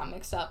alias got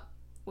mixed up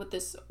with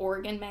this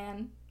Oregon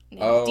man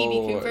named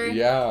D.B. Cooper.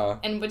 Yeah.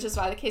 And which is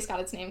why the case got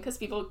its name, because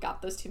people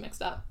got those two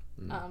mixed up.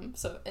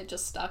 So it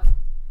just stuck.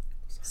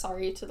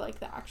 Sorry to, like,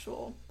 the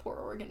actual poor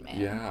Oregon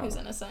man who's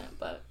innocent,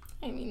 but,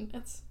 I mean,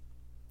 it's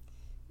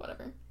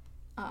whatever.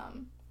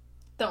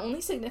 The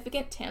only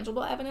significant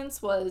tangible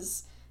evidence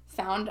was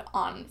found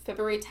on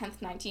February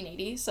 10th,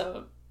 1980,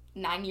 so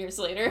 9 years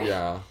later.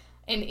 Yeah.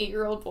 An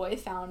 8-year-old boy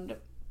found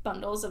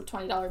bundles of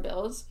 $20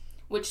 bills,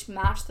 which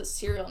matched the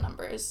serial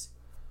numbers,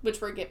 which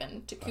were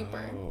given to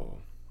Cooper. Oh.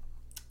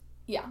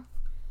 Yeah.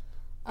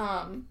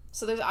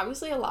 So there's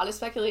obviously a lot of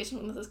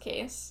speculation with this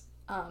case.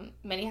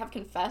 Many have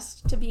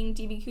confessed to being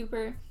D.B.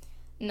 Cooper.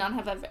 None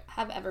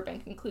have ever been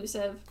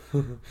conclusive.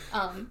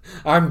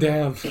 I'm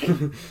Dan.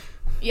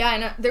 Yeah, I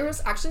know. There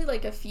was actually,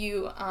 like, a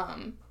few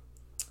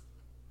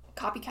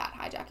copycat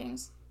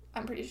hijackings,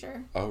 I'm pretty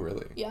sure. Oh,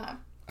 really? Yeah.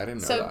 I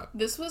didn't know that. So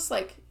this was,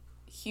 like,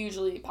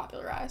 hugely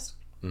popularized.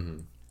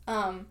 Mm-hmm.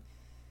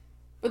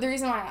 But the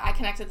reason why I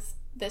connected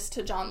this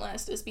to John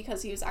List is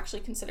because he was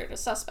actually considered a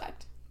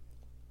suspect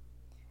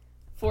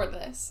for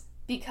this,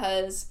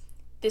 because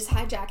this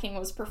hijacking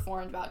was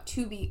performed about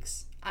 2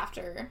 weeks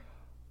after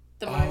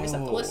the murders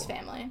of the List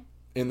family.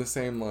 In the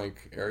same,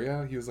 like,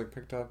 area? He was, like,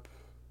 picked up?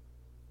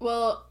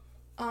 Well,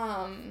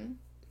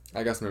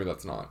 I guess maybe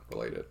that's not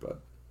related,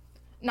 but...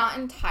 Not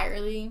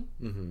entirely,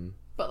 mm-hmm.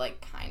 but,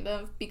 like, kind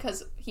of,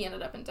 because he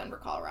ended up in Denver,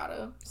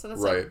 Colorado. So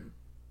that's, right. like,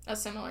 a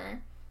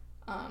similar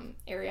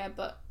area,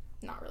 but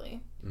not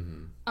really.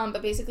 Mm-hmm.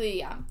 But basically,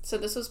 yeah. So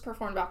this was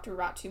performed after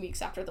about 2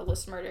 weeks after the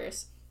List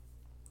murders.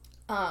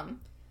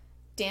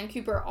 Dan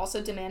Cooper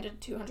also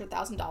demanded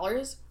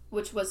 $200,000,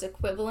 which was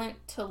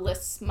equivalent to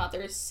List's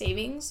mother's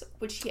savings,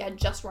 which he had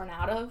just run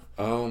out of.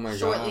 Oh my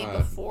shortly God.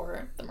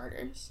 before the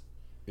murders.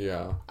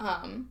 Yeah.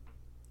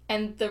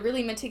 And the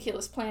really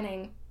meticulous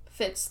planning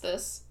fits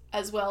this,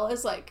 as well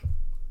as, like,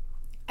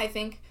 I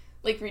think,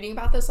 like, reading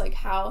about this, like,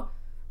 how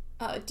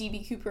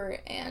D.B. Cooper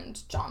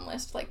and John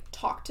List, like,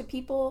 talk to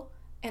people,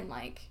 and,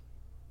 like,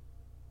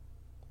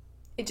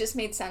 it just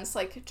made sense,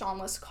 like, John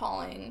List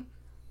calling,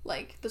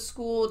 like, the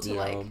school to,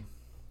 like,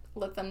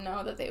 let them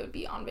know that they would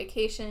be on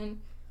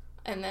vacation,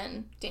 and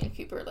then Dan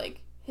Cooper,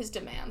 like, his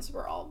demands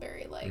were all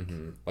very, like...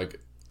 Mm-hmm. Like,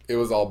 it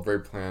was all very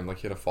planned. Like,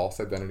 he had a false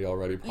identity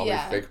already, probably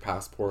a fake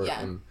passport.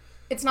 Yeah. And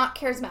it's not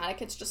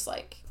charismatic, it's just,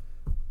 like...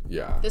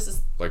 Yeah. This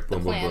is like, boom,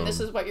 the plan. Boom, boom. This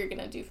is what you're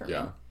gonna do for me.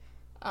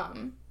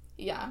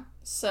 Yeah.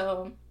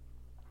 So,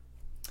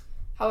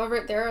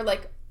 however, there are,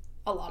 like,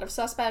 a lot of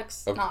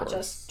suspects, of not course.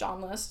 just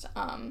John List.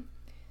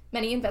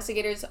 Many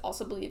investigators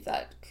also believe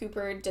that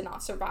Cooper did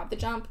not survive the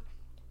jump.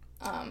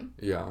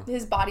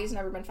 His body's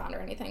never been found or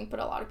anything, but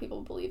a lot of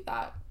people believe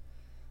that.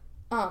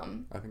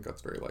 I think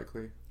that's very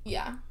likely.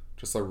 Yeah.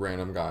 Just a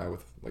random guy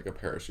with, like, a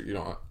parachute.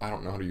 I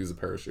don't know how to use a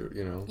parachute,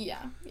 you know?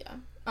 Yeah.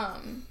 I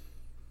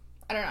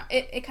don't know.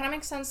 It kind of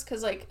makes sense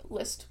because, like,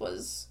 List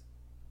was,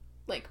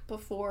 like,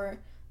 before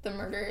the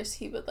murders,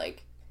 he would,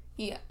 like,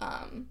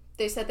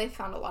 they said they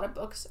found a lot of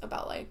books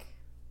about, like,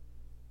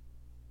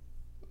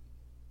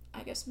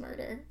 I guess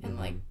murder and,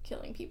 like,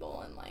 killing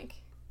people and, like,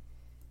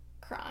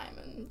 crime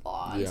and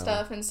law and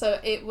stuff. And so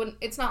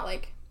it's not,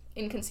 like,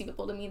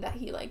 inconceivable to me that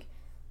he, like,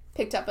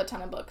 picked up a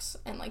ton of books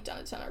and, like, done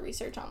a ton of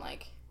research on,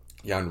 like...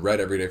 Yeah, and read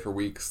every day for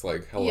weeks,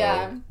 like,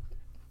 hello.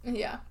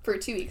 Yeah, for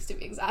 2 weeks to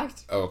be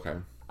exact. Oh, okay.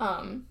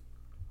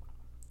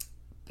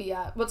 But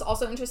yeah, what's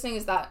also interesting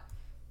is that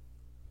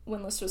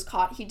when List was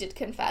caught, he did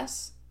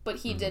confess, but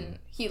he didn't,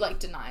 he, like,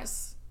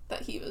 denies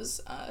that he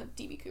was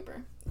D.B.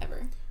 Cooper,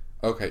 ever.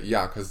 Okay,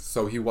 yeah,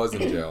 so he was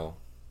in jail.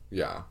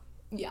 Yeah.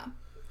 Yeah.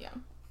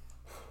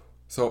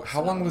 So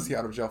how long So- was he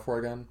out of jail for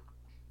again?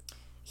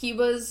 He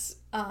was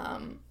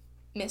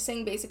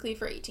missing basically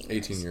for 18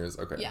 years. 18 years.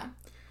 Okay. Yeah.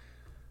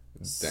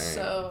 Dang.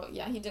 So,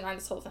 yeah, he denied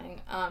this whole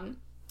thing.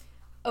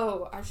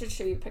 Oh, I should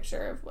show you a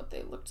picture of what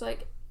they looked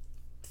like.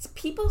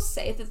 People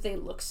say that they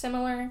look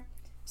similar.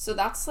 So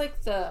that's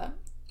like the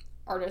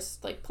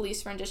artist, like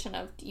police rendition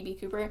of D.B.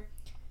 Cooper.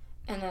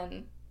 And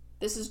then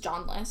this is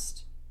John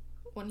List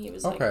when he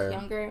was like Okay.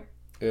 younger.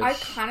 Ish. I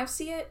kind of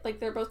see it. Like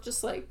they're both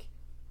just like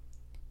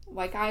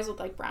white guys with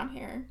like brown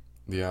hair.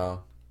 Yeah.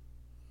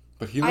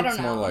 But he I looks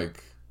don't more know.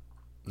 like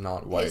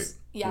not white. His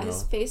you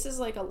his know? face is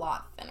like a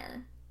lot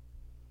thinner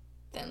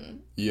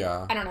than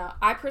Yeah. I don't know.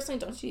 I personally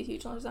don't see a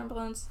huge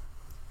resemblance.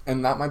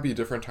 And that might be a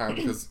different time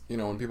because, you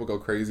know, when people go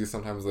crazy,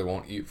 sometimes they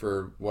won't eat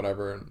for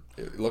whatever. And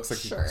it looks like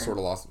Sure. he sort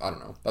of lost. I don't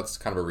know. That's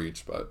kind of a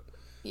reach, but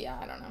Yeah,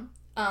 I don't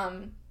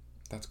know.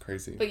 that's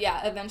crazy. But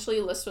yeah,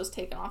 eventually List was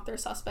taken off their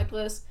suspect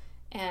list,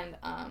 and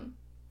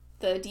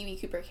the D.B.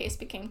 Cooper case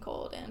became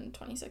cold in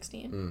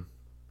 2016.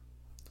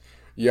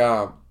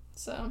 Yeah.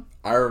 So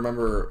I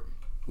remember,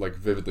 like,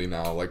 vividly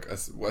now, like,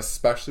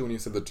 especially when you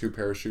said the 2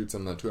 parachutes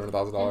and the $200,000.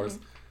 Mm-hmm.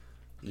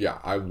 Yeah,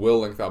 I will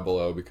link that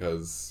below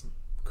because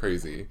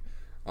crazy.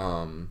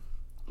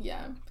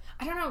 yeah,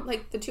 I don't know.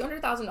 Like the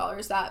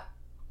 $200,000, that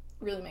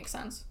really makes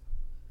sense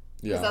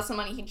because Yeah. that's the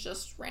money he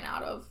just ran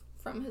out of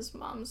from his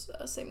mom's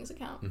savings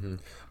account. Mm-hmm.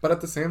 But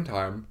at the same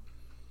time,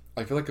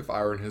 I feel like if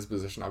I were in his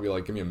position, I'd be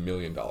like, give me $1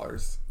 million,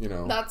 you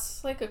know?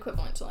 That's like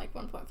equivalent to like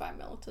 1.5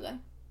 mil today.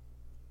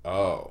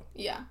 Oh.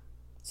 Yeah,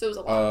 so it was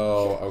a lot.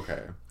 Oh,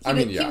 okay.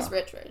 He was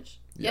rich.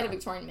 He had a Yeah.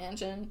 Victorian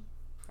mansion.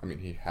 I mean,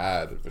 he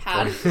had.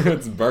 Had.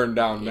 It's burned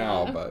down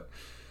now, Yeah. but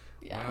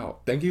Yeah. wow.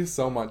 Thank you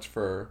so much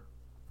for,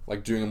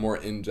 like, doing a more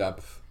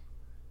in-depth,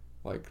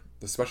 like,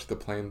 especially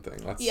the plane thing.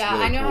 That's Yeah,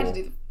 really I know cool. how to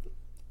do the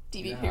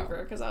D.B. Yeah.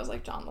 Cooper because I was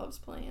like, John loves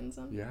planes,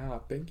 and Yeah,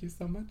 thank you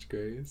so much,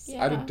 Grace.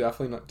 I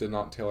Yeah. did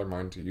not tailor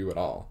mine to you at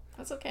all.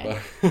 that's okay.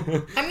 But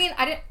I mean,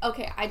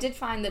 I did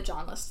find the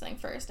John List thing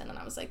first, and then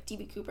I was like,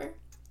 D.B. Cooper.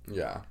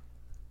 yeah,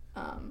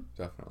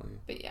 definitely.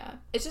 But yeah,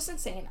 it's just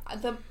insane.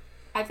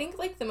 I think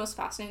like the most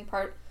fascinating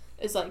part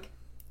is like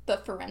the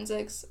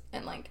forensics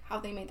and like how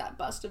they made that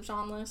bust of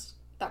John List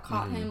that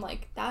caught him.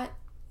 Like that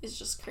is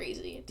just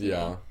crazy. To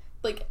Yeah, me.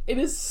 Like it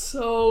is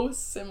so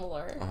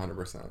similar.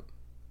 100%.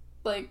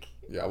 Like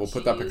Yeah, we'll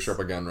put that Jeez. picture up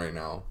again right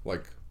now.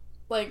 Like,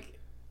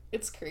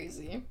 it's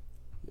crazy.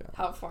 Yeah.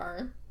 How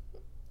far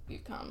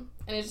we've come,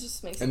 and it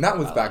just makes. and me that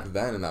think was about, back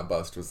then, and that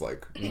bust was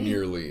like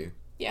nearly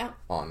Yeah.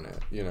 on it,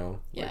 you know?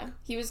 Yeah. Like,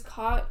 He was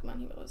caught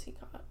when was he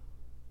caught?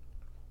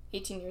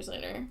 18 years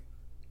later.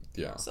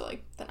 yeah. So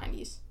like the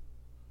 90s.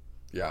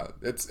 Yeah,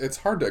 it's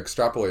hard to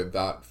extrapolate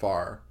that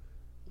far,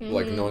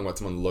 like Mhm. knowing what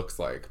someone looks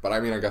like. But I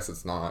mean, I guess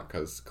it's not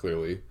because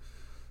clearly,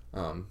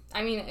 I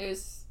mean,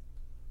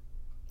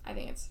 I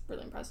think it's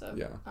really impressive.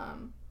 Yeah.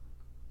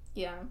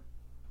 Yeah,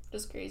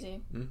 just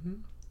crazy. hmm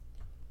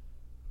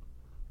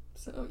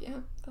So yeah,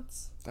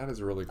 that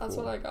is really cool. that's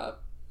what I got.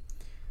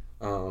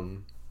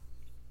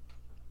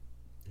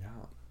 Yeah.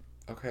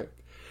 Okay.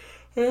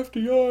 I have to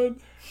yawn.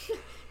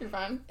 You're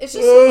fine. It's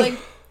just like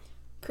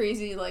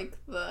crazy, like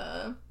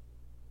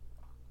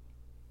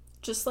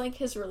just like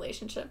his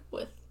relationship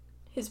with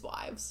his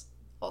wives.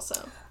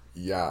 Also,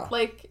 Yeah.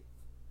 like,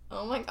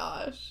 oh my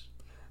gosh.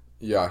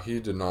 Yeah. He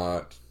did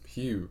not.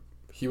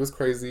 He was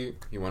crazy.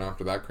 He went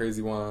after that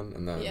crazy one,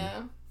 and then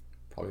Yeah.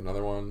 probably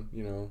another one.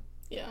 You know,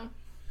 Yeah.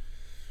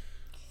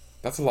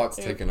 that's a lot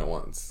to Yeah. take in at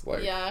once.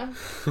 Like, Yeah.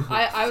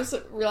 I was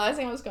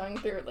realizing I was going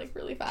through it like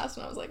really fast,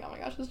 and I was like, oh my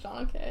gosh, is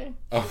John okay?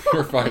 Oh,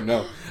 you're fine.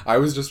 No, I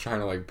was just trying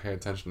to like pay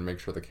attention to make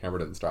sure the camera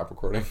didn't stop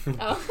recording.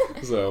 Oh.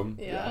 So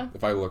Yeah.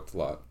 if I looked a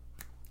lot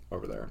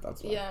over there,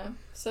 that's why. Yeah.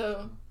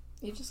 So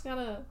you just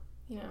gotta,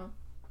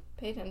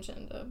 pay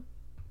attention to.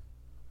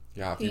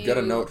 Yeah, if you get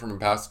a You- note from a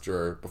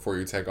passenger before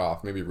you take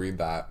off, maybe read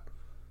that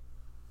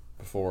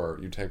before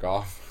you take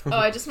off. Oh,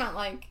 I just meant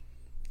like,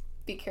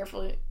 be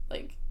careful,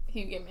 like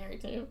who you get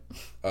married to.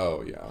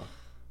 Oh, yeah.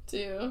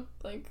 Too,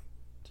 like,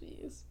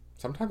 jeez.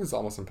 Sometimes it's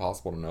almost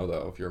impossible to know,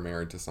 though, if you're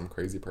married to some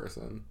crazy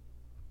person.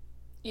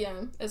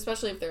 Yeah,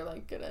 especially if they're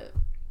like good at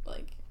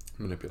like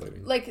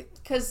Manipulating.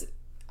 because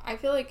I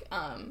feel like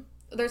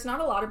there's not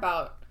a lot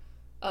about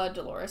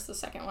Dolores, the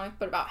second wife,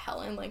 but about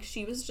Helen, like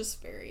she was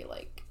just very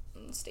like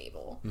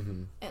unstable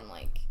Mm-hmm. and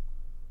like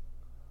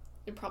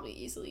it probably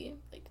easily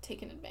like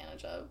taken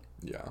advantage of,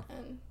 Yeah.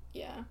 and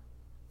yeah,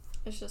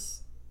 it's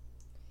just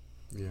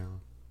Yeah.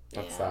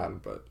 That's yeah,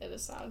 sad, but it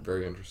is sad.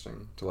 very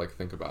interesting to, like,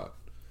 think about.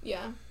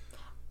 Yeah,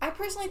 I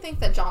personally think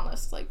that John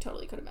List like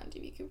totally could have been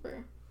D.B.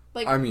 Cooper.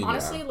 Like, I mean,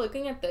 honestly, yeah.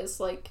 looking at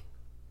this, like,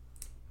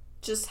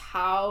 just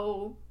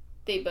how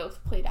they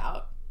both played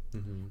out,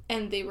 Mm-hmm.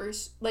 and they were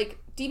like,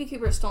 D.B.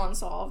 Cooper is still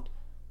unsolved.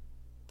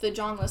 The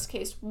John List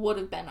case would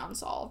have been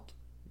unsolved.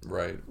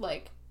 Right.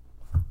 Like,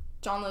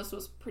 John List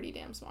was pretty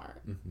damn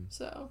smart. Mm-hmm.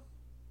 So,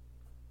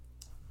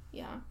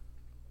 yeah.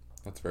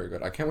 That's very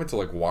good. I can't wait to,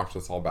 like, watch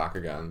this all back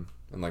again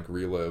and, like,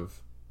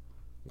 relive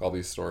all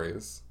these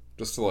stories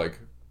just to, like,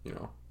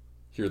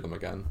 hear them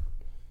again.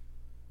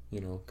 you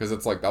know, because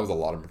it's like, that was a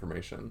lot of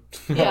information.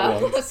 at Yeah,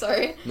 once.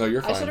 sorry. No,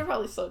 you're I fine. should have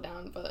probably slowed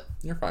down, but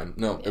You're fine.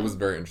 No, it Yeah. was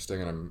very interesting,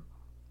 and I'm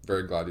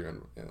very glad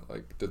you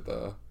like did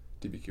the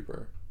DB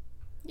Cooper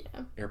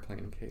yeah,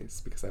 airplane case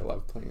because I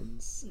love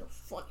planes. no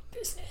funny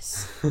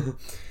business.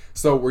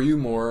 So, were you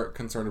more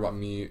concerned about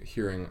me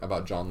hearing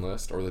about John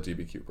List or the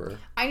DB Cooper?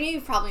 I knew you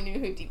probably knew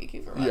who DB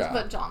Cooper was, Yeah.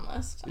 but John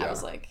List, Yeah. I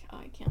was like, oh,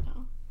 I can't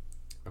know.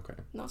 Okay.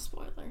 No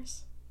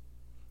spoilers.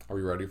 Are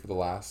we ready for the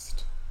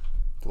last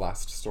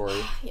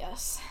story?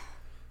 Yes.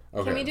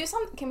 Okay. Can we do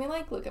some? Can we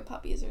like look at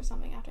puppies or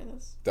something after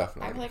this? I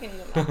Definitely. feel like I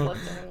need a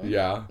uplifting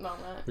Yeah.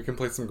 moment. We can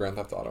play some Grand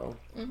Theft Auto.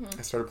 Mm-hmm.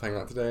 I started playing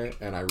that today,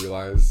 and I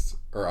realized,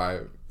 or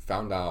I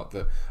found out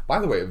that, by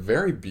the way, a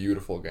very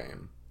beautiful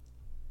game.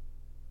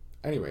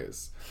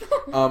 Anyways,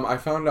 I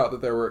found out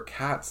that there were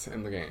cats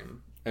in the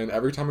game, and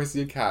every time I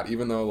see a cat,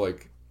 even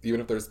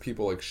if there's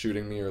people like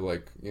shooting me or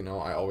like, you know,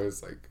 I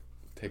always like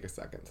take a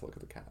second to look at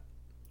the cat.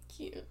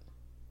 Cute.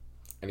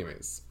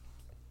 Anyways,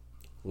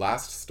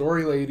 last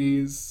story,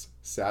 ladies.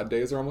 Sad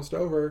days are almost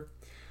over.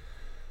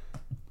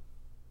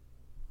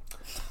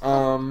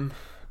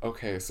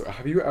 Okay, so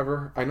have you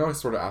ever, I know I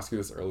sort of asked you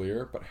this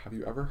earlier, but have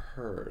you ever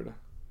heard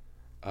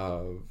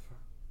of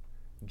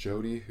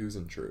Jody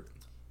Huisentruit?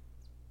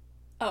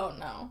 Oh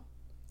no.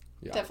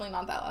 Yeah. Definitely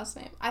not that last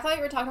name. I thought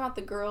you were talking about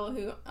the girl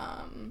who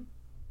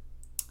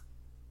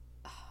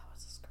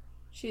what's this girl?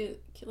 She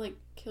like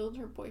killed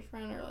her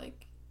boyfriend or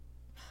like,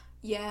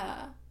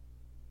 yeah.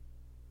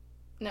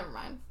 Never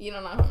mind. You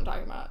don't know who I'm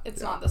talking about. It's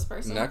Yeah. not this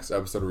person. Next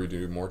episode we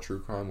do more true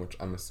crime, which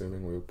I'm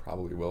assuming we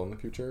probably will in the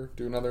future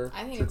do another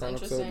I think true it's crime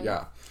interesting. episode.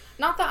 Yeah.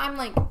 Not that I'm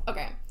like,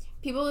 okay,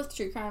 people with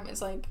true crime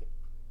is like,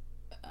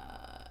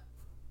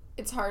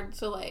 it's hard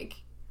to like,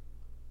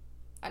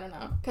 I don't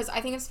know, because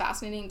I think it's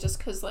fascinating just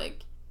because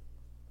like,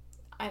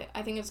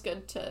 I think it's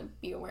good to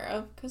be aware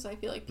of because I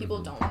feel like people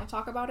Mhm. don't want to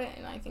talk about it,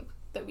 and I think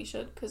that we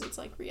should because it's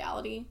like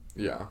reality.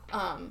 Yeah.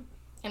 And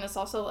it's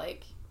also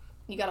like,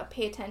 you gotta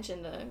pay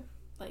attention to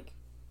like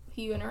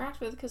who you interact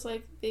with because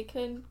like they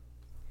could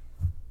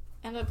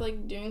end up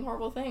like doing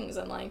horrible things,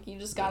 and like you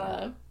just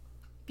gotta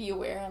be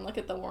aware and look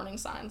at the warning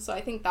signs. So I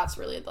think that's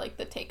really like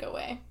the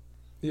takeaway.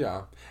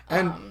 Yeah.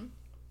 And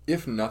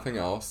if nothing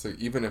else, like,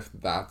 even if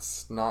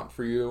that's not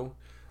for you,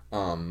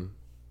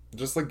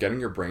 just like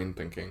getting your brain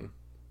thinking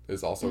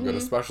is also good,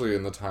 especially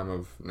in the time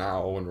of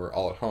now when we're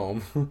all at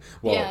home.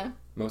 Well, Yeah.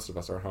 most of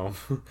us are at home.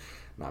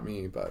 Not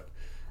me, but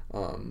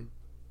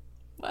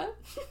What?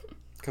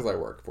 because I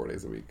work 4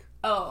 days a week.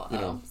 Oh, You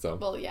know, so.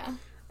 Well, yeah.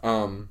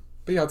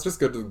 But yeah, it's just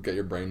good to get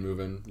your brain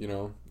moving, you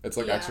know? It's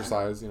like Yeah.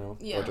 exercise, you know?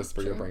 Yeah, But just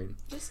for your true. brain.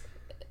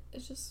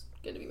 It's just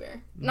good to be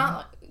aware.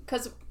 Not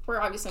because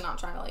we're obviously not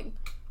trying to like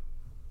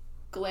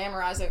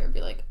glamorize it or be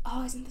like,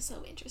 oh, isn't this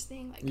so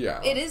interesting? Like,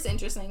 Yeah. it is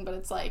interesting, but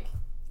it's like,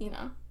 you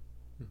know,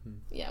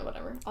 yeah,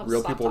 whatever. I'll just Real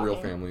stop people, real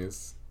talking.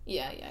 families.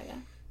 Yeah.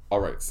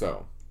 Alright,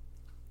 so,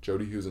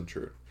 Jody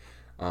Huisentruit.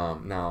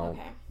 Now,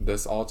 Okay.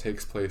 this all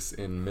takes place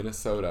in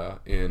Minnesota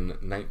in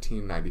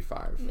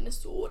 1995.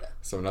 Minnesota.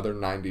 So another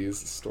 90s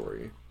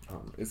story.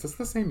 Is this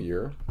the same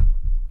year?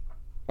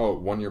 Oh,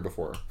 1 year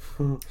before.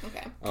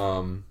 Okay.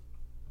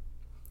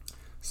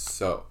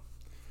 So,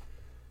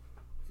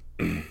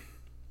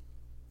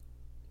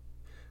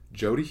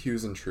 Jody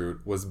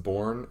Huisentruit was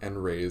born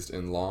and raised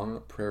in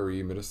Long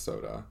Prairie,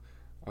 Minnesota.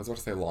 I was about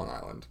to say Long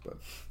Island, but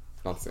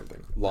not the same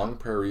thing. Long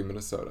Prairie,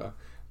 Minnesota.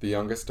 The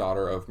youngest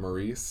daughter of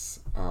Maurice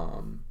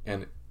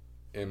and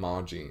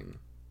Imogene.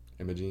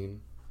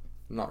 Imogene?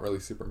 Not really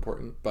super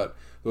important, but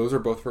those are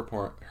both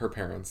her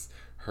parents.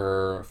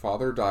 Her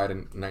father died in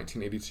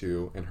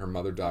 1982, and her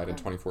mother died in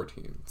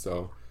 2014.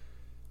 So,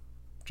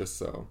 just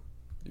so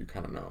you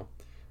kind of know.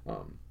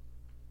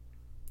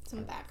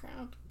 Some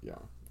background. Yeah,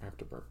 I have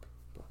to burp,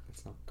 but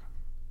it's not coming.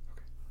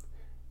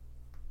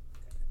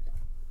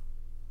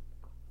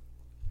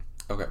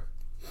 Okay.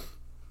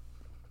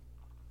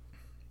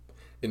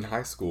 In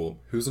high school,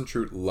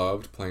 Huisentruit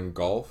loved playing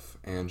golf,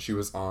 and she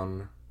was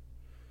on...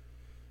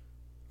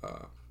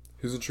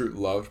 Huisentruit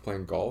loved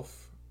playing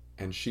golf,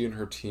 and she and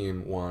her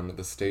team won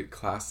the state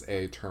Class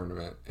A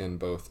tournament in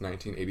both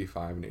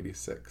 1985 and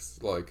 86.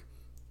 Like,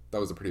 that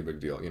was a pretty big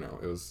deal, you know.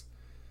 It was...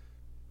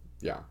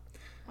 Yeah.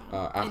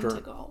 Wow.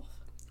 Into golf.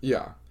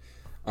 Yeah.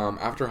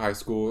 After high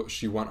school,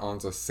 she went on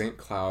to St.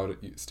 Cloud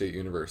State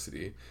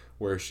University,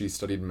 where she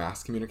studied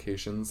mass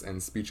communications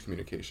and speech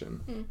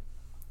communication.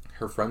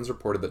 Her friends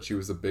reported that she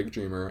was a big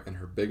dreamer, and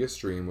her biggest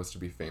dream was to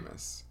be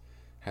famous.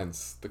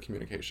 Hence the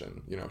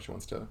communication. You know, she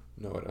wants to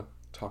know how to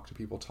talk to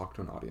people, talk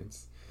to an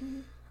audience.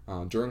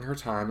 During her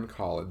time in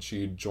college,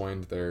 she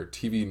joined their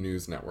TV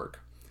news network.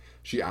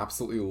 She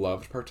absolutely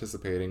loved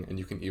participating, and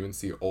you can even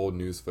see old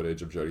news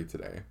footage of Jody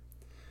today.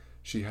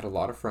 She had a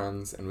lot of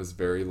friends and was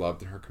very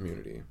loved in her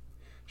community.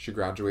 She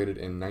graduated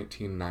in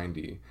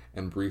 1990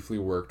 and briefly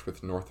worked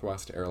with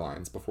Northwest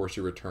Airlines before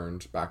she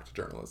returned back to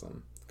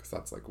journalism, because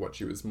that's like what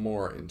she was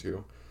more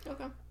into.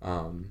 Okay.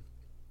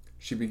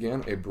 She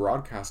began a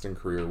broadcasting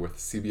career with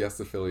CBS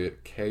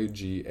affiliate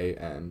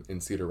KGAN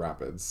in Cedar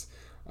Rapids,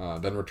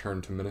 then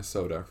returned to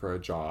Minnesota for a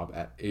job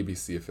at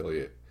ABC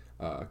affiliate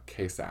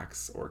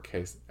KSAX or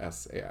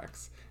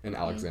KSAX in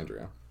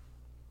Alexandria.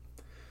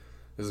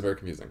 This is very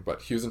confusing,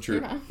 but Hughes and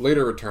Trout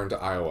later returned to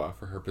Iowa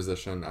for her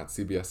position at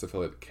CBS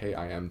affiliate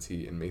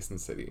KIMT in Mason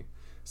City.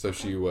 So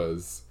she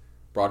was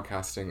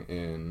broadcasting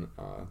in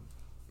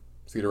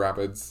Cedar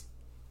Rapids,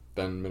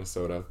 then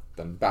Minnesota,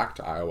 then back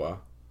to Iowa,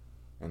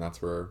 and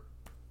that's where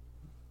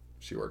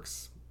she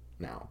works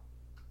now.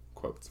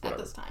 Quotes,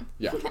 whatever. At this time.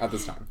 Yeah, at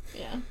this time.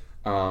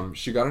 Yeah.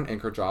 She got an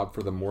anchor job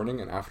for the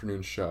morning and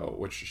afternoon show,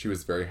 which she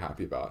was very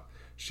happy about.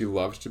 She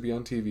loved to be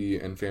on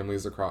TV, and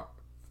families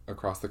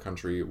across the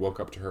country woke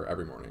up to her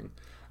every morning.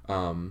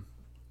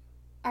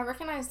 I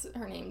recognize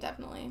her name,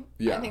 definitely.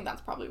 Yeah. I think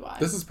that's probably why.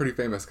 This is pretty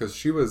famous because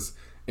she was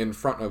in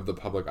front of the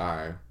public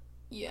eye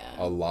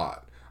a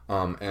lot.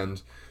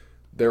 And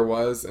there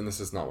was, and this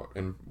is not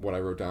what I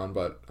wrote down,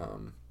 but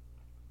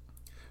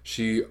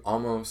she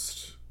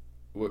almost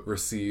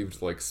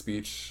received like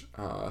speech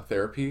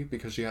therapy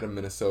because she had a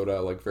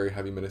Minnesota, like very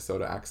heavy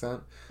Minnesota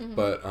accent.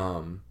 But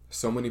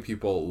so many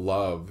people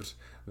loved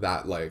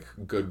that like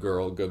good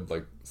girl, good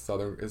like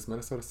southern, is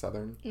Minnesota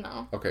southern?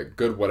 No. Okay,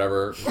 good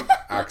whatever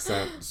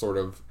accent sort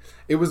of.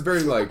 It was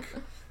very like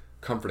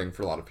comforting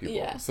for a lot of people.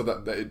 Yeah.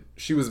 So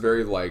she was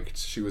very liked.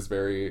 She was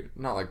very,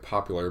 not like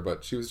popular,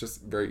 but she was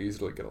just very easy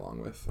to get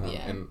along with.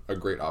 And a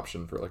great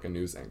option for like a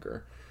news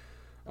anchor.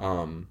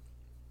 On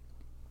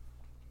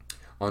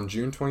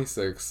June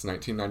 26,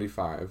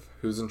 1995,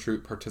 Hughes and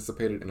Trout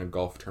participated in a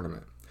golf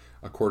tournament.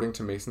 According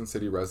to Mason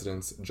City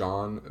residents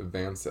John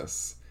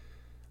Vancis,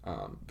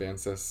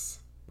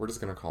 we're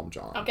just going to call him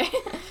John. Okay.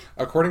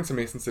 According to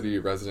Mason City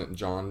resident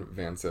John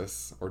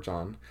Vancis, or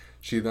John,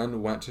 she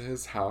then went to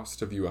his house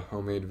to view a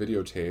homemade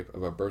videotape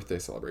of a birthday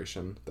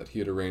celebration that he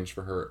had arranged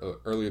for her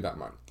earlier that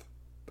month.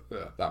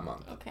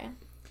 Okay.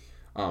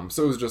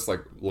 So it was just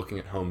like looking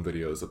at home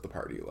videos of the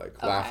party,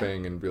 like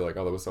laughing and be like,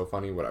 oh, that was so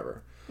funny,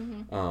 whatever.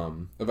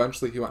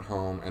 Eventually he went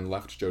home and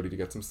left Jody to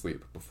get some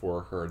sleep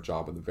before her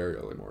job in the very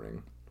early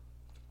morning.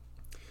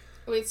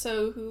 Wait,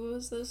 so who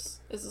was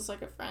this? Is this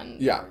like a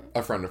friend? Yeah,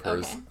 a friend of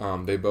hers.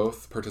 Okay. They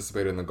both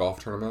participated in the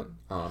golf tournament,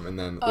 and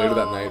then later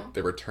that night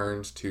they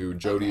returned to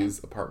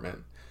Jody's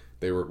apartment.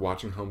 They were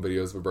watching home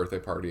videos of a birthday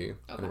party,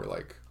 and were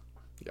like,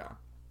 yeah.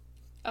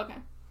 Okay,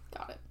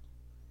 got it.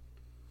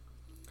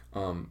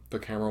 The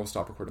camera will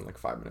stop recording in like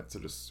 5 minutes, so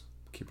just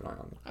keep an eye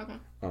on it. Okay.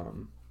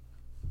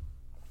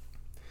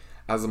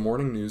 As a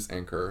morning news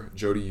anchor,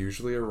 Jody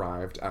usually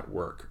arrived at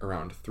work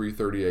around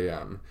 3:30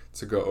 a.m.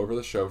 to go over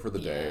the show for the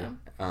day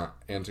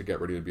and to get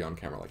ready to be on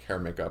camera, like hair,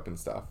 makeup, and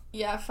stuff.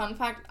 Yeah, fun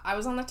fact, I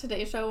was on the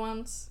Today Show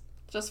once,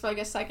 just for like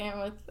a second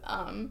with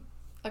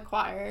a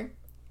choir,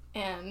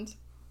 and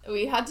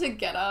we had to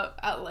get up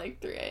at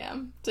like 3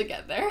 a.m. to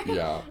get there.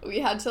 Yeah. We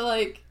had to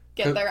like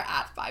get there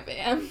at 5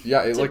 a.m.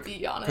 Yeah, it to like,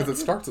 be on it. Because it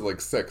starts at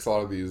like 6, a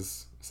lot of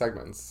these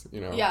segments,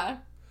 you know? Yeah.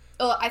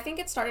 Well, I think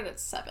it started at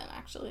 7,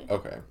 actually.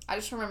 Okay. I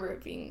just remember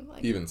it being,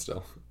 like... Even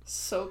still.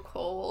 So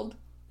cold.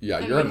 Yeah,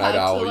 and you're a night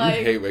owl. You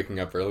hate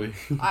waking up early.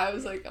 I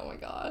was like, oh my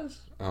gosh.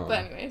 But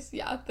anyways,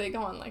 yeah, they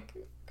go on, like,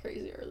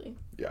 crazy early.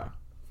 Yeah.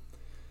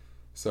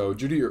 So,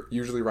 Judy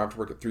usually arrived to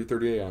work at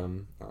 3:30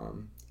 a.m.,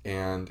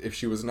 and if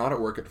she was not at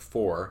work at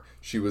 4,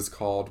 she was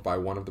called by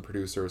one of the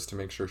producers to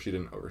make sure she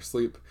didn't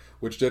oversleep,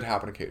 which did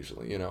happen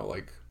occasionally, you know,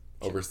 like,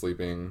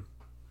 oversleeping,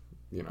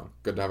 you know,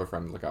 good to have a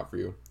friend to look out for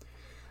you.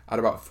 At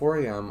about 4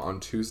 a.m.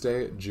 on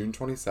Tuesday, June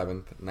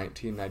 27th,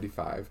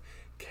 1995,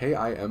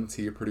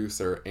 KIMT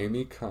producer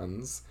Amy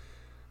Kunz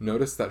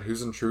noticed that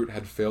Hughes and Trout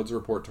had failed to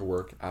report to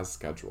work as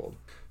scheduled,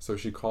 so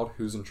she called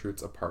Hughes and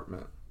Trout's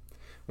apartment.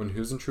 When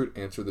Hughes and Trout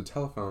answered the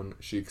telephone,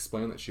 she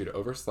explained that she had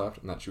overslept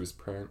and that she was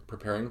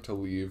preparing to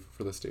leave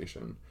for the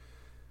station.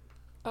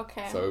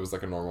 Okay. So it was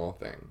like a normal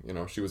thing, you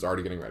know, she was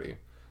already getting ready.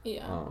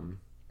 Yeah.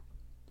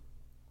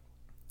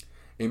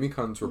 Amy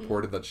Kunz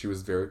reported that she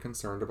was very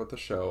concerned about the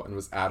show and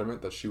was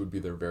adamant that she would be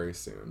there very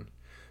soon.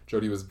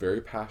 Jody was very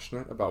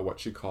passionate about what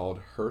she called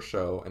her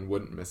show and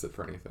wouldn't miss it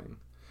for anything.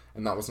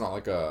 And that was not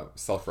like a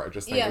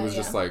self-righteous thing. It was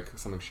just like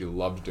something she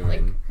loved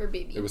doing. Like her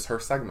baby. It was her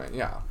segment,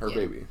 her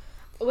baby.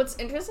 What's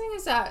interesting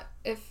is that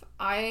if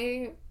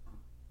I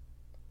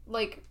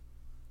was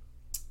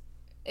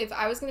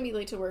going to be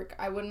late to work,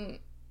 I wouldn't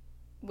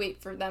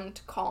wait for them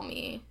to call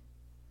me.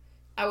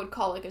 I would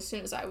call like as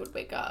soon as I would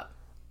wake up.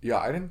 Yeah,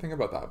 I didn't think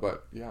about that,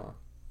 but yeah.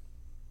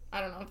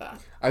 I don't know if that...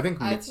 I think...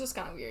 it's just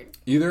kind of weird.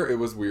 Either it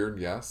was weird,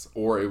 yes,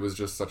 or it was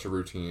just such a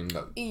routine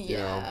that, you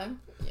know...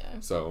 Yeah.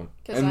 So,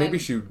 and maybe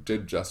she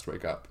did just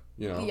wake up,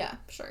 you know? Yeah,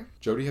 sure.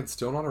 Jody had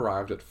still not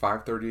arrived at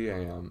 5:30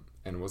 a.m.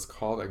 and was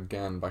called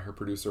again by her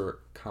producer,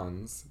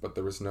 Kunz, but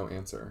there was no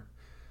answer.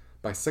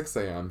 By 6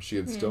 a.m., she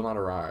had still not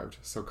arrived,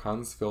 so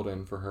Kunz filled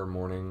in for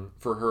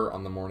her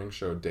on the morning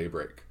show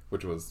Daybreak,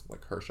 which was,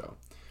 like, her show.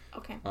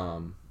 Okay.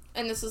 And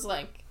this is,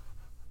 like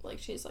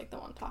she's like the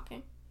one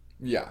talking.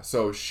 Yeah,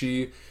 so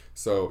Jody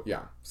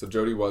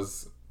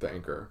was the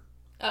anchor.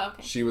 Oh,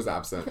 okay. She was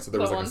absent, so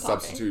there was like a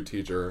substitute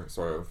teacher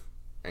sort of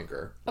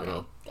anchor. Okay, you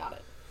know? Got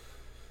it.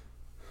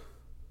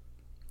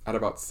 At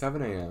about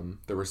 7 a.m.,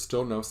 there was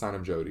still no sign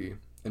of Jody,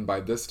 and by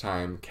this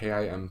time,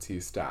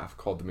 KIMT staff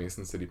called the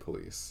Mason City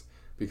Police.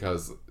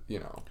 because, you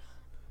know,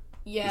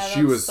 Yeah,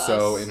 she that's was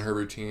so sus. in her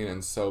routine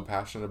and so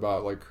passionate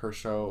about, like, her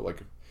show.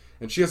 Like,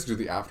 and she has to do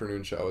the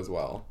afternoon show as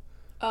well.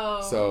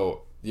 Oh.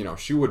 So, you know,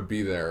 she would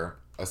be there,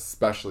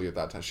 especially at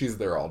that time. She's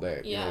there all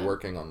day, you Yeah. know,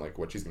 working on, like,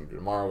 what she's going to do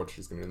tomorrow, what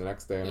she's going to do the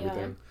next day and Yeah.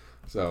 everything.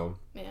 So,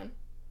 Man.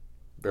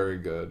 very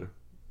good,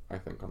 I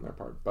think, on their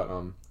part. But,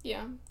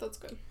 Yeah, that's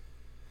good.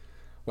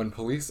 when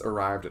police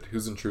arrived at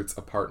Husentruth's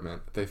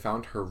apartment, they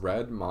found her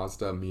red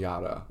Mazda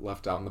Miata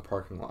left out in the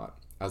parking lot,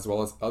 as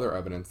well as other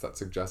evidence that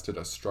suggested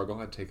a struggle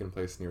had taken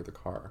place near the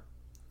car.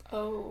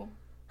 Oh.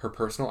 Her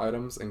personal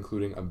items,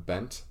 including a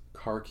bent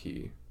car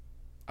key.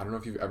 I don't know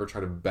if you've ever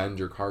tried to bend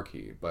your car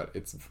key, but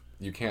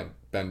you can't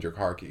bend your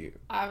car key.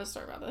 I have a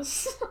story about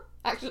this,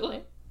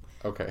 actually.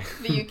 Okay.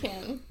 But you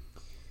can.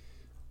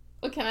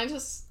 Well, can I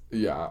just...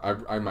 Yeah,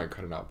 I might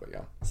cut it out, but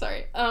yeah.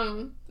 Sorry.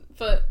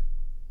 But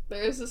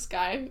there's this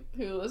guy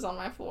who was on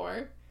my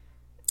floor.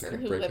 Or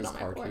who Break lived his on my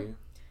car floor. key.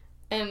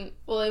 And,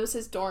 well, it was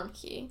his dorm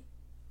key.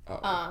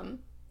 Oh.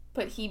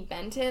 But he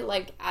bent it,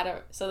 like,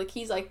 so the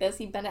key's like this,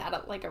 he bent it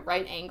at, like, a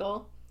right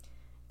angle.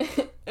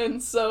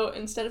 And so,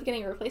 instead of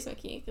getting a replacement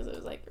key, because it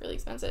was, like, really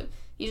expensive,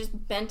 he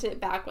just bent it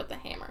back with a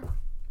hammer.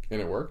 And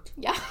it worked?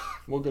 Yeah.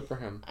 Well, good for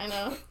him. I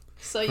know.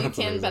 So you That's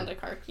can amazing. bend a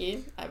car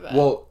key, I bet.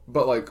 Well,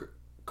 but, like,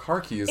 car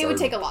keys It would are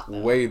take a lot,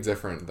 though. way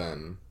different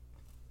than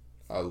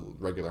a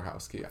regular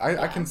house key. I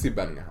Yeah. can see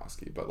bending a house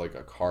key, but, like,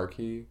 a car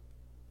key,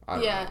 I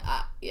don't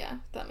know. Yeah,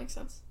 that makes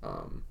sense.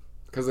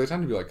 Because they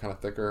tend to be, like, kind of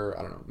thicker.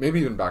 I don't know. Maybe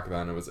even back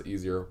then it was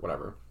easier.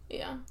 Whatever.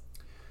 Yeah.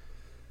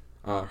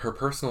 Her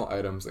personal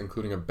items,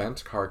 including a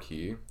bent car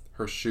key,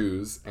 her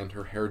shoes, and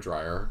her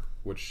hairdryer,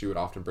 which she would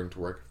often bring to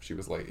work if she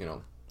was late, you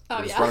know. Oh,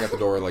 Just yeah. running at the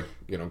door, like,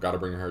 you know, gotta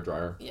bring your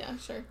hairdryer. Yeah,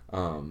 sure.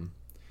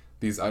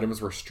 These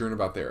items were strewn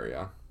about the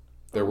area.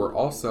 There were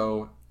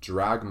also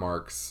drag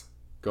marks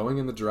going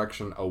in the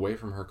direction away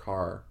from her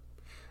car,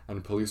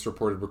 and police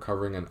reported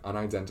recovering an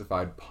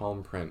unidentified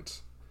palm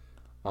print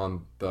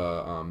on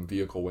the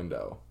vehicle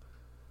window.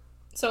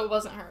 So it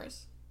wasn't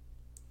hers.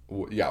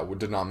 Yeah,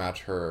 did not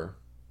match her,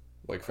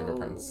 like,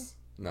 fingerprints.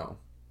 No.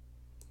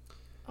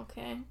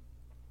 Okay.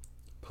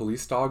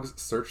 Police dogs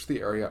searched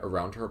the area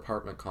around her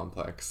apartment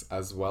complex,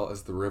 as well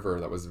as the river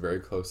that was very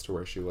close to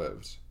where she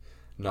lived.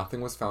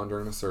 Nothing was found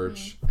during the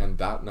search, and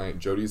that night,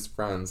 Jodi's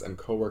friends and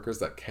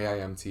coworkers at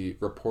KIMT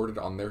reported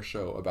on their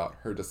show about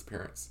her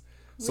disappearance.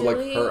 So,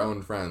 Really? like, her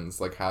own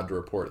friends, like, had to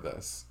report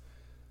this.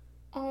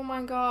 Oh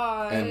my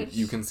gosh. And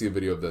you can see a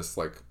video of this,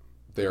 like,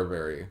 they are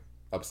very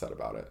upset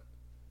about it.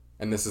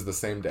 And this is the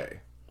same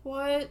day.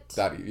 What?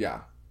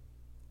 Yeah.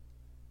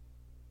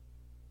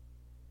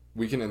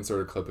 We can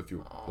insert a clip if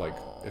you, like,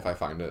 if I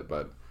find it,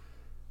 but,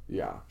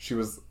 yeah.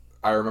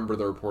 I remember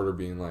the reporter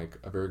being, like,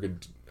 a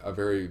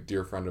very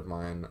dear friend of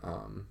mine.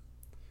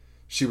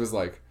 She was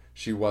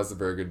a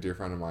very good dear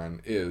friend of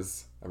mine,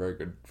 is a very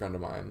good friend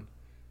of mine.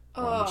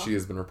 She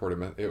has been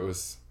reported, it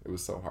was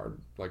so hard,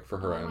 like, for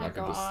her, Oh and my I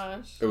could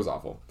gosh. it was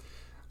awful.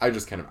 I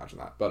just can't imagine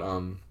that, but,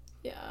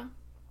 Yeah.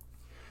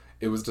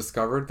 it was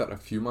discovered that a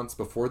few months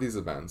before these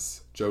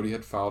events, Jodi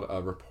had filed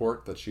a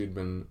report that she had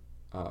been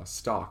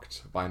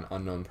stalked by an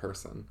unknown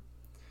person.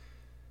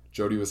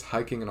 Jodi was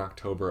hiking in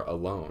October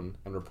alone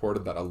and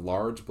reported that a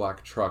large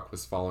black truck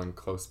was following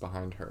close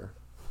behind her.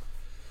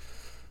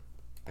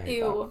 I hate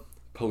Ew.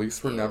 that.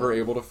 Police were Ew. never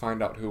able to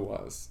find out who it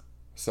was.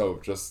 So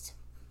just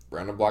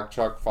random black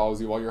truck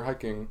follows you while you're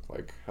hiking.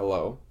 Like,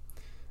 hello.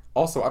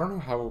 Also, I don't know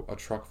how a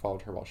truck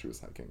followed her while she was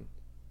hiking.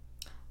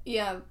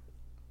 Yeah,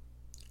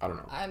 I don't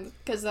know.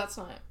 because that's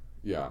not,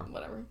 Yeah.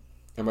 whatever.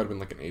 It might have been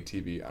like an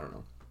ATV. I don't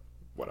know.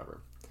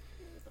 Whatever.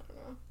 I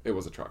don't know. It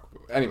was a truck.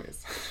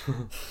 Anyways.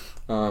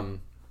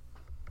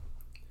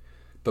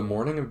 The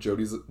morning of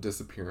Jodi's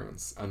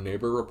disappearance, a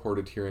neighbor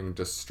reported hearing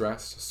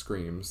distressed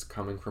screams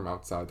coming from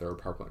outside their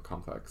apartment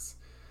complex.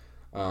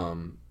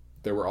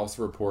 There were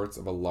also reports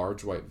of a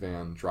large white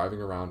van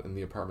driving around in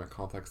the apartment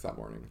complex that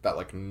morning that,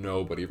 like,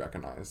 nobody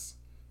recognized.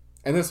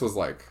 And this was,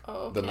 like,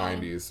 the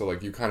 90s, so,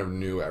 like, you kind of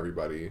knew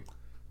everybody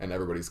and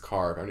everybody's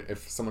car. I mean,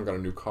 if someone got a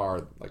new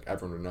car, like,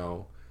 everyone would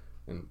know.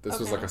 And this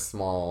was, like, a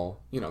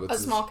small, you know...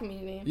 small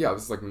community. Yeah,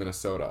 this is, like,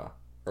 Minnesota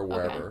or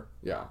wherever.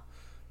 Yeah.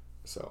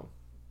 So...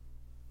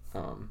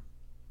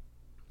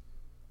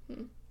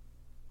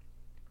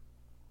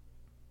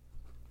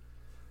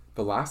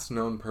 The last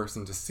known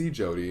person to see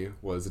Jodi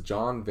was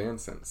John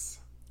Vansence,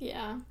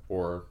 Yeah.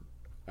 or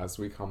as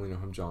we commonly know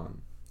him,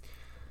 John,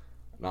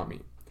 not me,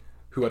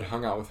 who had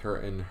hung out with her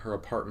in her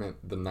apartment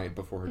the night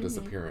before her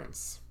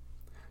disappearance.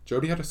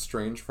 Jodi had a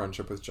strange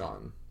friendship with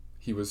John.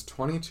 He was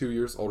 22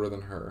 years older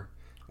than her,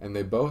 and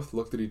they both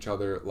looked at each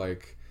other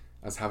like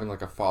as having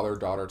like a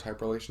father-daughter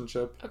type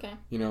relationship. Okay.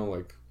 You know,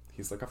 like,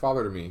 he's like a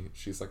father to me,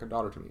 she's like a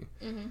daughter to me.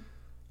 Mm-hmm.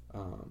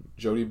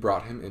 Jodi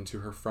brought him into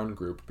her friend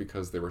group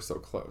because they were so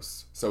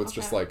close. So it's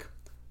just Okay. like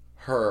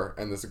her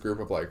and this group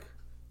of like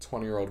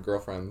 20-year-old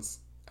girlfriends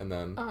and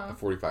then a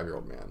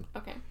 45-year-old man.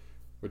 Okay.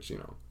 Which, you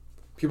know,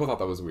 people thought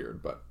that was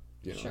weird, but,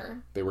 you know,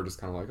 Sure. they were just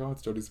kind of like, oh,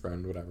 it's Jodi's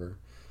friend, whatever.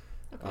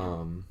 Okay.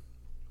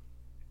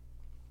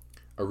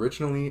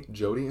 Originally,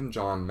 Jody and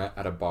John met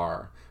at a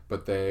bar,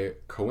 but they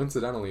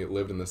coincidentally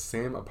lived in the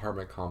same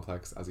apartment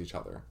complex as each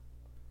other.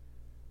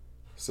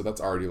 So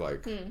that's already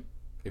like,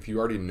 if you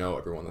already know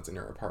everyone that's in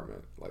your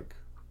apartment, like,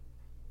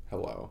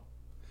 hello.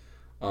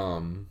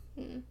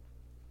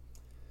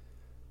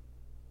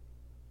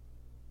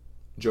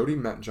 Jody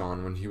met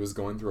John when he was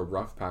going through a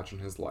rough patch in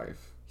his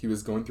life. He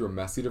was going through a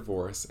messy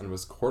divorce and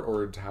was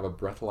court-ordered to have a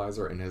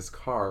breathalyzer in his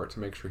car to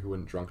make sure he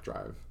wouldn't drunk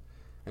drive.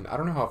 And I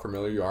don't know how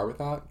familiar you are with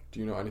that. Do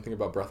you know anything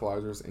about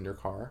breathalyzers in your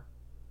car?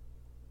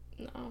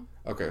 No.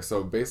 Okay,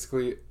 so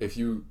basically, if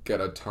you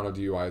get a ton of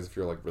DUIs, if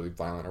you're like really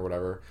violent or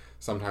whatever,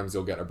 sometimes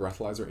you'll get a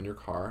breathalyzer in your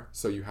car.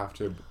 So you have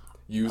to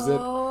use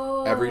it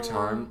every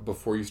time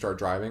before you start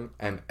driving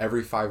and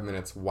every 5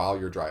 minutes while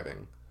you're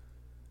driving.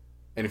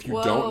 And if you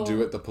don't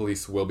do it, the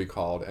police will be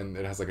called, and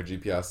it has like a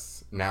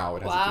GPS now.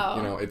 It has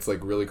you know, it's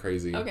like really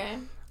crazy. Okay.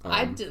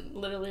 I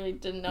literally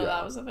didn't know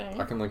that was a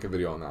thing. I can link a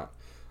video on that.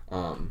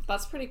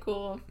 That's pretty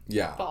cool.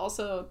 Yeah. But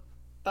also,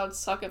 that would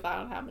suck if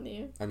that would happen to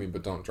you. I mean,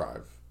 but don't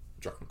drive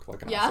drunk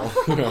like an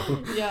asshole. You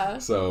know? Yeah.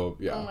 So,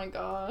 yeah. Oh my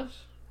gosh.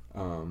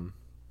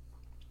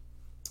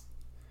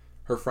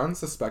 Her friends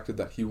suspected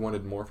that he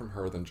wanted more from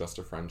her than just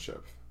a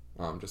friendship.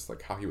 Just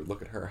like how he would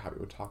look at her, how he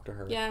would talk to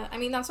her. Yeah, I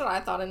mean, that's what I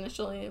thought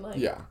initially. Like.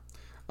 Yeah.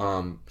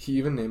 He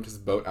even named his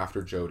boat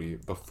after Jody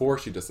before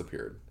she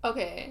disappeared.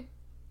 Okay.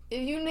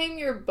 If you name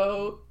your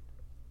boat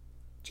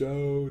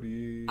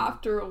Jody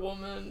after a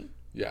woman.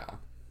 Yeah.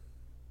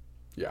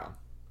 Yeah.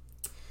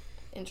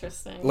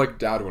 Interesting. Like,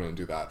 Dad wouldn't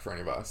do that for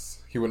any of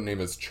us. He wouldn't name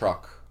his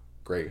truck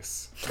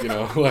Grace. You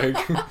know, like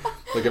if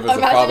it's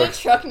Imagine a father. a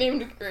truck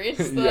named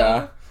Grace. Though.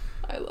 Yeah.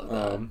 I love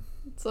that.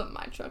 That's what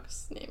my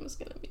truck's name is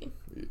gonna be.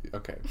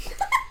 Okay.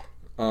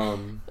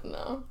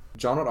 No.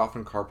 John would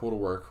often carpool to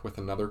work with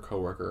another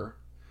coworker,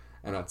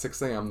 and at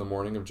 6 a.m. the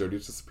morning of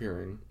Jody's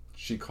disappearing,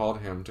 she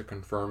called him to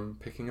confirm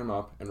picking him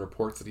up and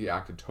reports that he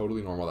acted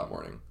totally normal that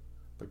morning.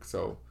 Like,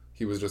 so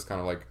he was just kind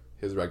of like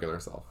his regular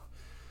self.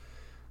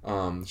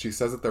 She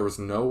says that there was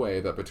no way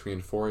that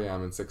between 4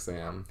 a.m. and 6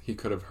 a.m. he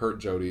could have hurt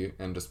Jody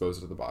and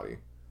disposed of the body.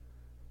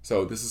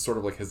 So this is sort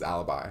of like his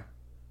alibi.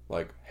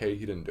 Like, hey,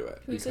 he didn't do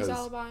it. Who's his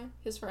alibi?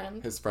 His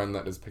friend? His friend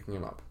that is picking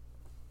him up.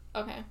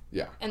 Okay.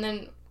 Yeah. And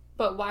then,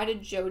 but why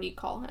did Jody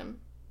call him?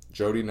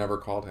 Jody never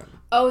called him.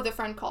 Oh, the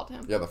friend called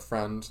him. Yeah, the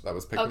friend that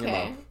was picking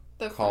him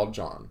up called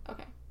John.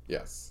 Okay.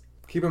 Yes.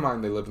 Keep in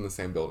mind they lived in the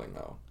same building,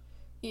 though.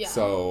 Yeah.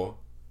 So,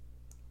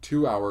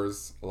 2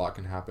 hours, a lot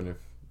can happen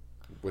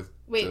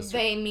Wait,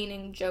 they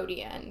meaning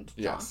Jody and John?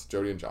 Yes,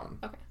 Jody and John.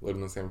 Okay. Lived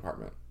in the same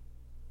apartment.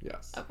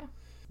 Yes. Okay.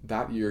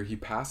 That year, he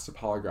passed a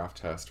polygraph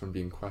test when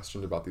being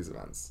questioned about these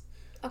events.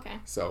 Okay.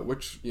 So,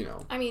 which, you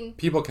know, I mean,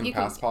 people can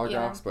pass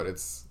polygraphs, but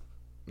it's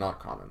not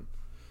common.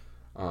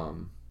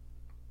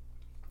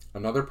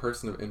 Another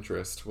person of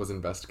interest was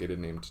investigated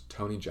named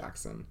Tony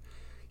Jackson.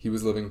 He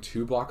was living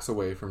 2 blocks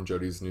away from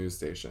Jody's news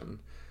station.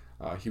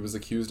 He was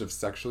accused of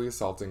sexually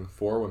assaulting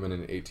 4 women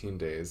in 18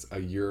 days, a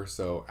year or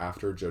so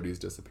after Jody's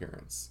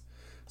disappearance.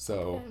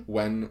 So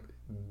when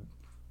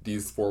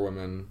these 4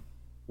 women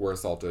were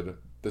assaulted,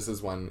 this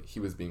is when he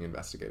was being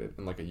investigated,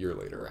 and like a year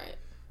later.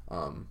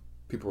 Right.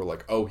 People were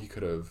like, oh, he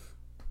could have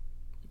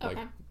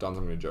done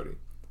something to Jody.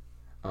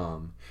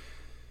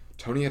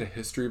 Tony had a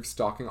history of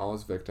stalking all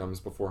his victims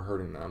before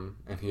hurting them,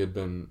 and he had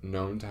been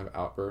known to have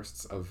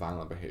outbursts of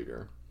violent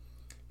behavior.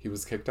 He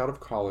was kicked out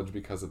of college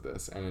because of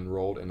this and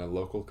enrolled in a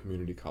local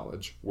community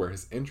college where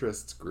his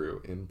interests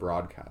grew in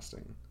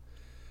broadcasting.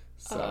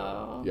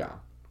 So, yeah.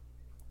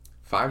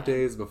 5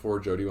 days before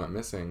Jody went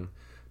missing,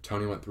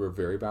 Tony went through a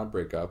very bad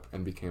breakup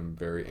and became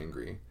very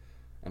angry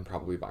and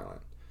probably violent.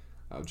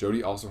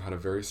 Jody also had a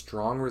very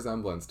strong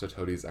resemblance to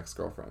Tody's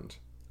ex-girlfriend.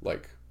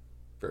 Like,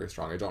 very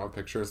strong. I don't have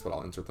pictures, but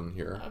I'll insert them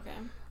here. Okay.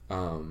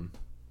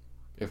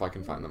 If I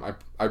can find them.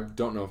 I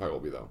don't know if I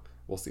will be, though.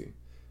 We'll see.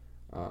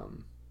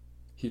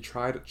 He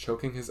tried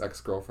choking his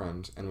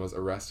ex-girlfriend and was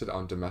arrested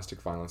on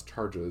domestic violence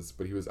charges,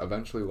 but he was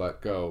eventually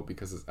let go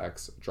because his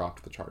ex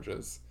dropped the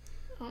charges.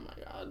 Oh my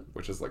god.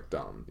 Which is, like,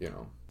 dumb, you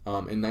know.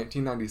 In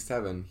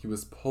 1997, he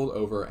was pulled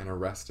over and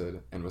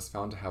arrested and was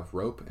found to have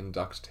rope and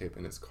duct tape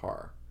in his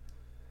car.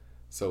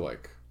 So,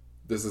 like,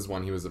 this is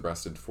when he was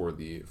arrested for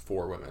the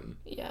 4 women.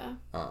 Yeah.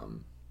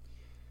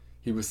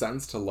 He was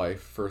sentenced to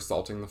life for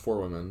assaulting the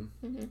 4 women,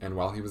 and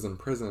while he was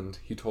imprisoned,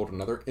 he told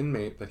another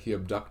inmate that he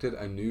abducted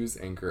a news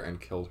anchor and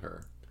killed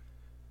her.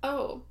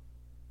 Oh.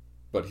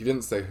 But he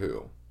didn't say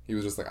who. He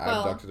was just like, I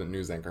abducted a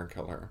news anchor and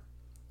killed her.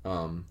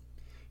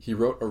 He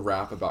wrote a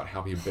rap about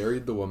how he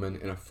buried the woman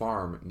in a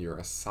farm near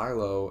a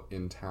silo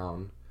in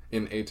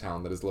a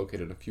town that is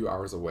located a few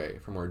hours away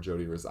from where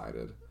Jody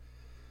resided.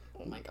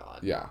 Oh my god.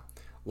 Yeah.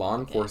 Law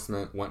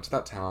enforcement went to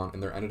that town,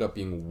 and there ended up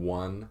being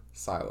 1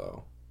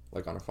 silo,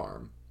 like on a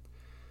farm.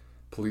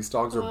 Police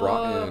dogs were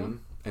brought in,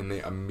 and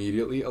they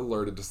immediately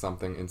alerted to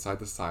something inside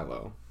the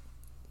silo.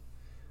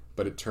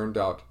 But it turned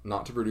out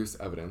not to produce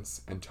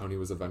evidence, and Tony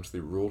was eventually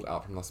ruled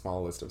out from the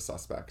small list of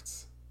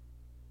suspects.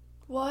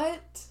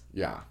 What?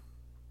 Yeah.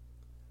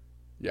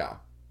 Yeah.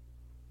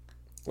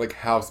 Like,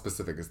 how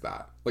specific is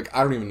that? Like,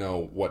 I don't even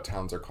know what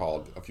towns are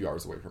called a few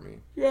hours away from me.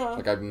 Yeah.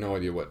 Like, I have no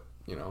idea what,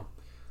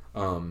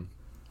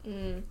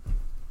 In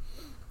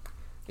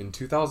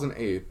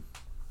 2008,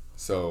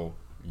 so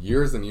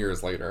years and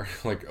years later,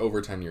 like over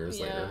 10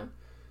 years later,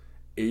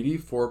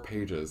 84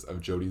 pages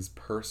of Jodi's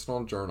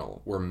personal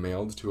journal were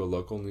mailed to a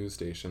local news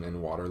station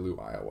in Waterloo,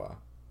 Iowa.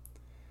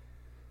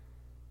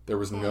 There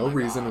was no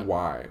reason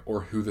why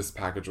or who this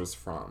package was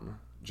from.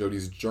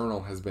 Jodi's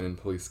journal has been in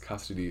police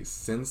custody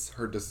since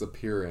her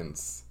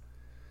disappearance,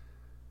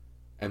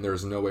 and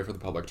there's no way for the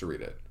public to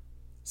read it.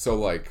 So,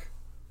 like,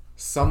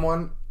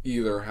 someone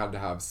either had to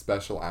have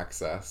special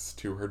access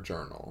to her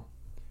journal,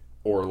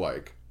 or,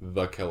 like,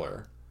 the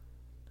killer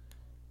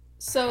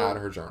had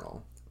her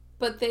journal.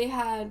 But they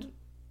had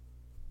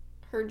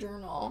her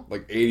journal.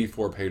 Like,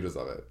 84 pages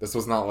of it. This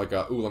was not like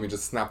let me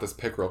just snap this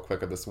pic real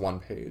quick of this one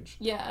page.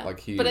 Yeah.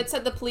 Like But it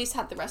said the police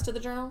had the rest of the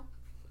journal?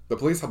 The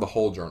police had the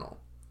whole journal.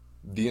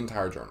 The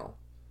entire journal.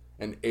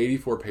 And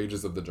 84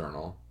 pages of the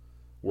journal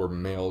were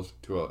mailed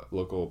to a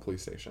local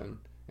police station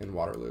in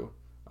Waterloo,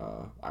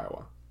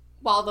 Iowa.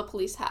 While the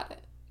police had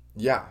it?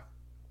 Yeah.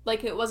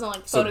 Like, it wasn't,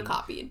 like,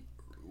 photocopied?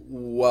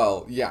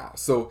 Well, yeah.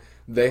 So,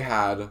 they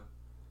had...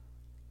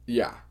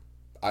 Yeah.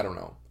 I don't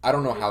know. I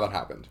don't know how that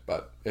happened,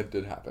 but it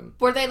did happen.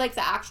 Were they, like,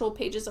 the actual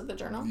pages of the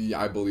journal?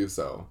 Yeah, I believe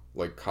so.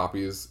 Like,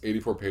 copies,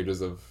 84 pages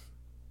of...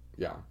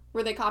 Yeah.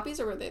 Were they copies,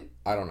 or were they...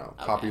 I don't know.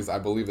 Okay. Copies, I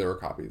believe they were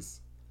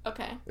copies.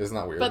 Okay. Isn't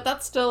that weird? But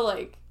that's still,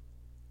 like...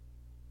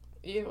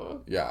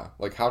 Ew. Yeah.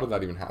 Like, how did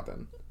that even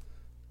happen?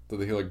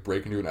 Did he, like,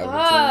 break into an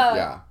evidence room?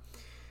 Yeah.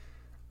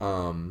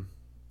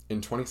 In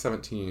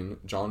 2017,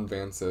 John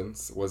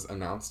Vansons was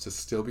announced to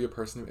still be a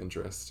person of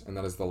interest, and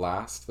that is the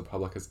last the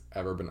public has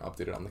ever been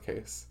updated on the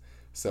case.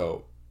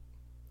 So,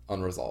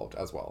 unresolved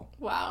as well.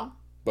 Wow.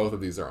 Both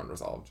of these are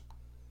unresolved.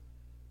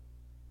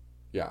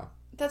 Yeah.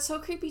 That's so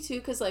creepy, too,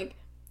 because, like,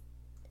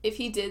 if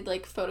he did,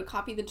 like,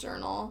 photocopy the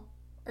journal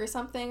or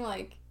something,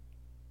 like,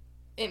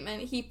 it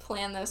meant he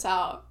planned this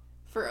out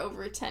for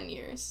over 10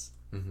 years.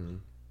 Mm-hmm.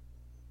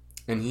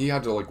 And he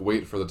had to, like,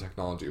 wait for the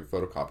technology of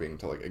photocopying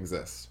to, like,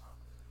 exist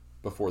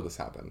before this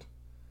happened.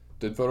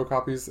 Did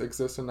photocopies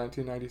exist in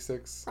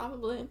 1996?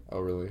 Probably. Oh,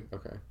 really?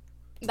 Okay.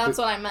 That's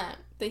what I meant.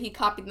 That he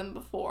copied them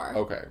before.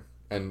 Okay.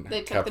 And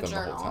they kept took the them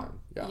journal. the whole time.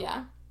 Yeah.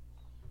 Yeah.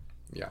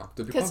 Yeah.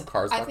 Did people have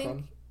cars back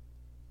then?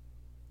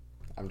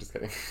 I'm just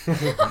kidding.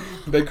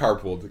 They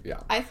carpooled,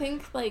 yeah. I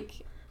think,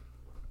 like...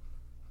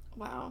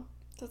 Wow.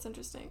 That's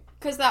interesting.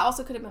 Because that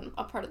also could have been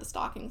a part of the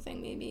stalking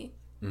thing, maybe.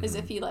 Mm-hmm. Is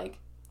if he, like,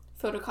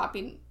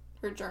 photocopied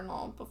her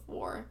journal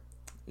before.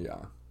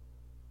 Yeah.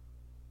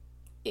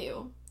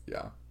 Ew.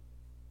 Yeah.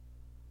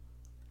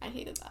 I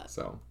hated that.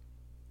 So,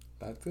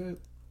 that's it.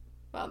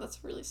 Wow,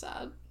 that's really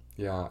sad.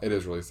 Yeah, it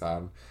is really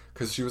sad.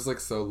 Because she was, like,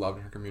 so loved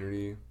in her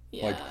community.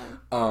 Yeah.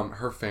 Like,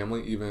 her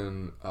family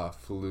even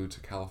flew to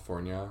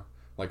California,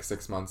 like,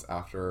 6 months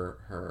after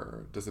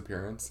her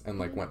disappearance, and,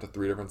 like, went to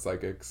 3 different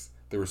psychics.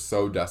 They were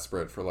so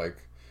desperate for,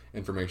 like,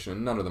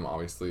 information. None of them,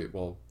 obviously,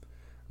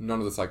 none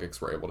of the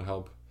psychics were able to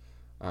help.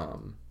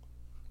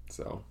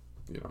 So,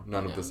 you know,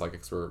 none of the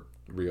psychics were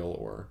real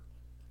or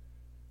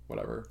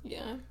whatever.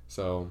 Yeah.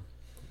 So,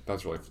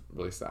 that's really,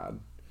 really sad.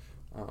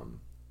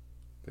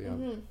 But yeah,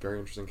 very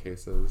interesting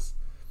cases.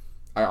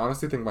 I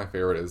honestly think my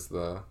favorite is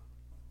the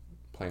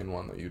plane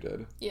one that you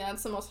did. Yeah,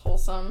 it's the most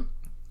wholesome.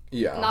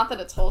 Yeah. Not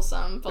that it's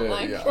wholesome, but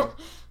like... Yeah.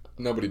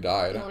 Nobody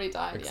died.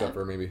 Except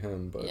for maybe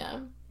him, but... Yeah.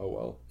 Oh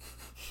well.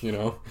 You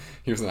know?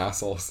 He was an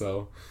asshole,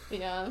 so...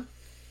 Yeah.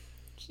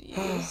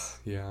 Jeez.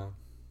 Yeah.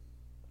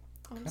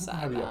 I'm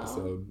sad now.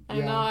 Episode. I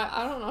know.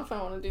 I don't know if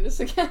I want to do this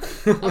again.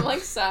 I'm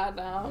like sad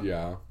now.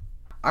 Yeah.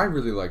 I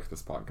really liked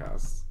this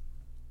podcast.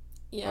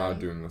 Yeah.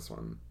 Doing this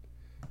one.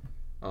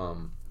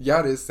 Yeah,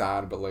 it is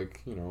sad, but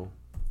like, you know.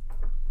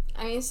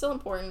 I mean, it's still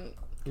important.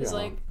 Because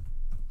like.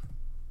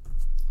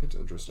 It's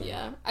interesting.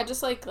 Yeah. I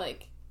just like, I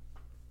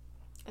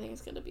think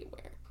it's good to be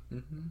aware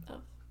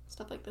of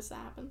stuff like this that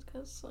happens,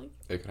 because like.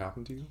 It could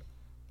happen to you?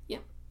 Yeah.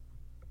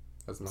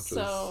 As much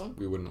as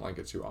we wouldn't like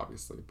it to,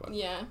 obviously, but.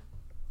 Yeah.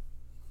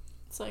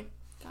 It's like,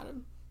 gotta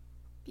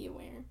be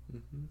aware.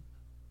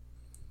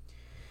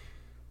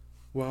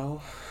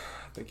 Well,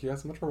 thank you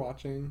guys so much for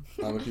watching.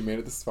 If you made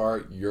it this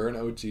far, you're an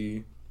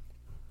OG.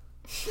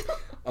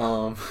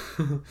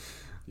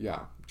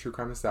 Yeah, true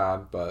crime is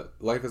sad, but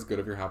life is good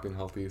if you're happy and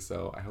healthy,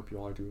 so I hope you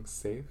all are doing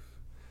safe.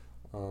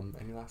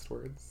 Any last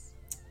words?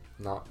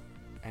 Not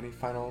any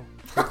final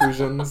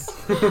conclusions?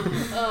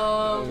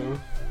 Oh.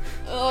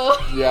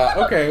 Yeah,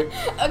 okay.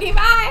 Okay,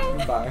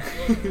 bye! Bye.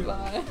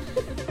 Bye.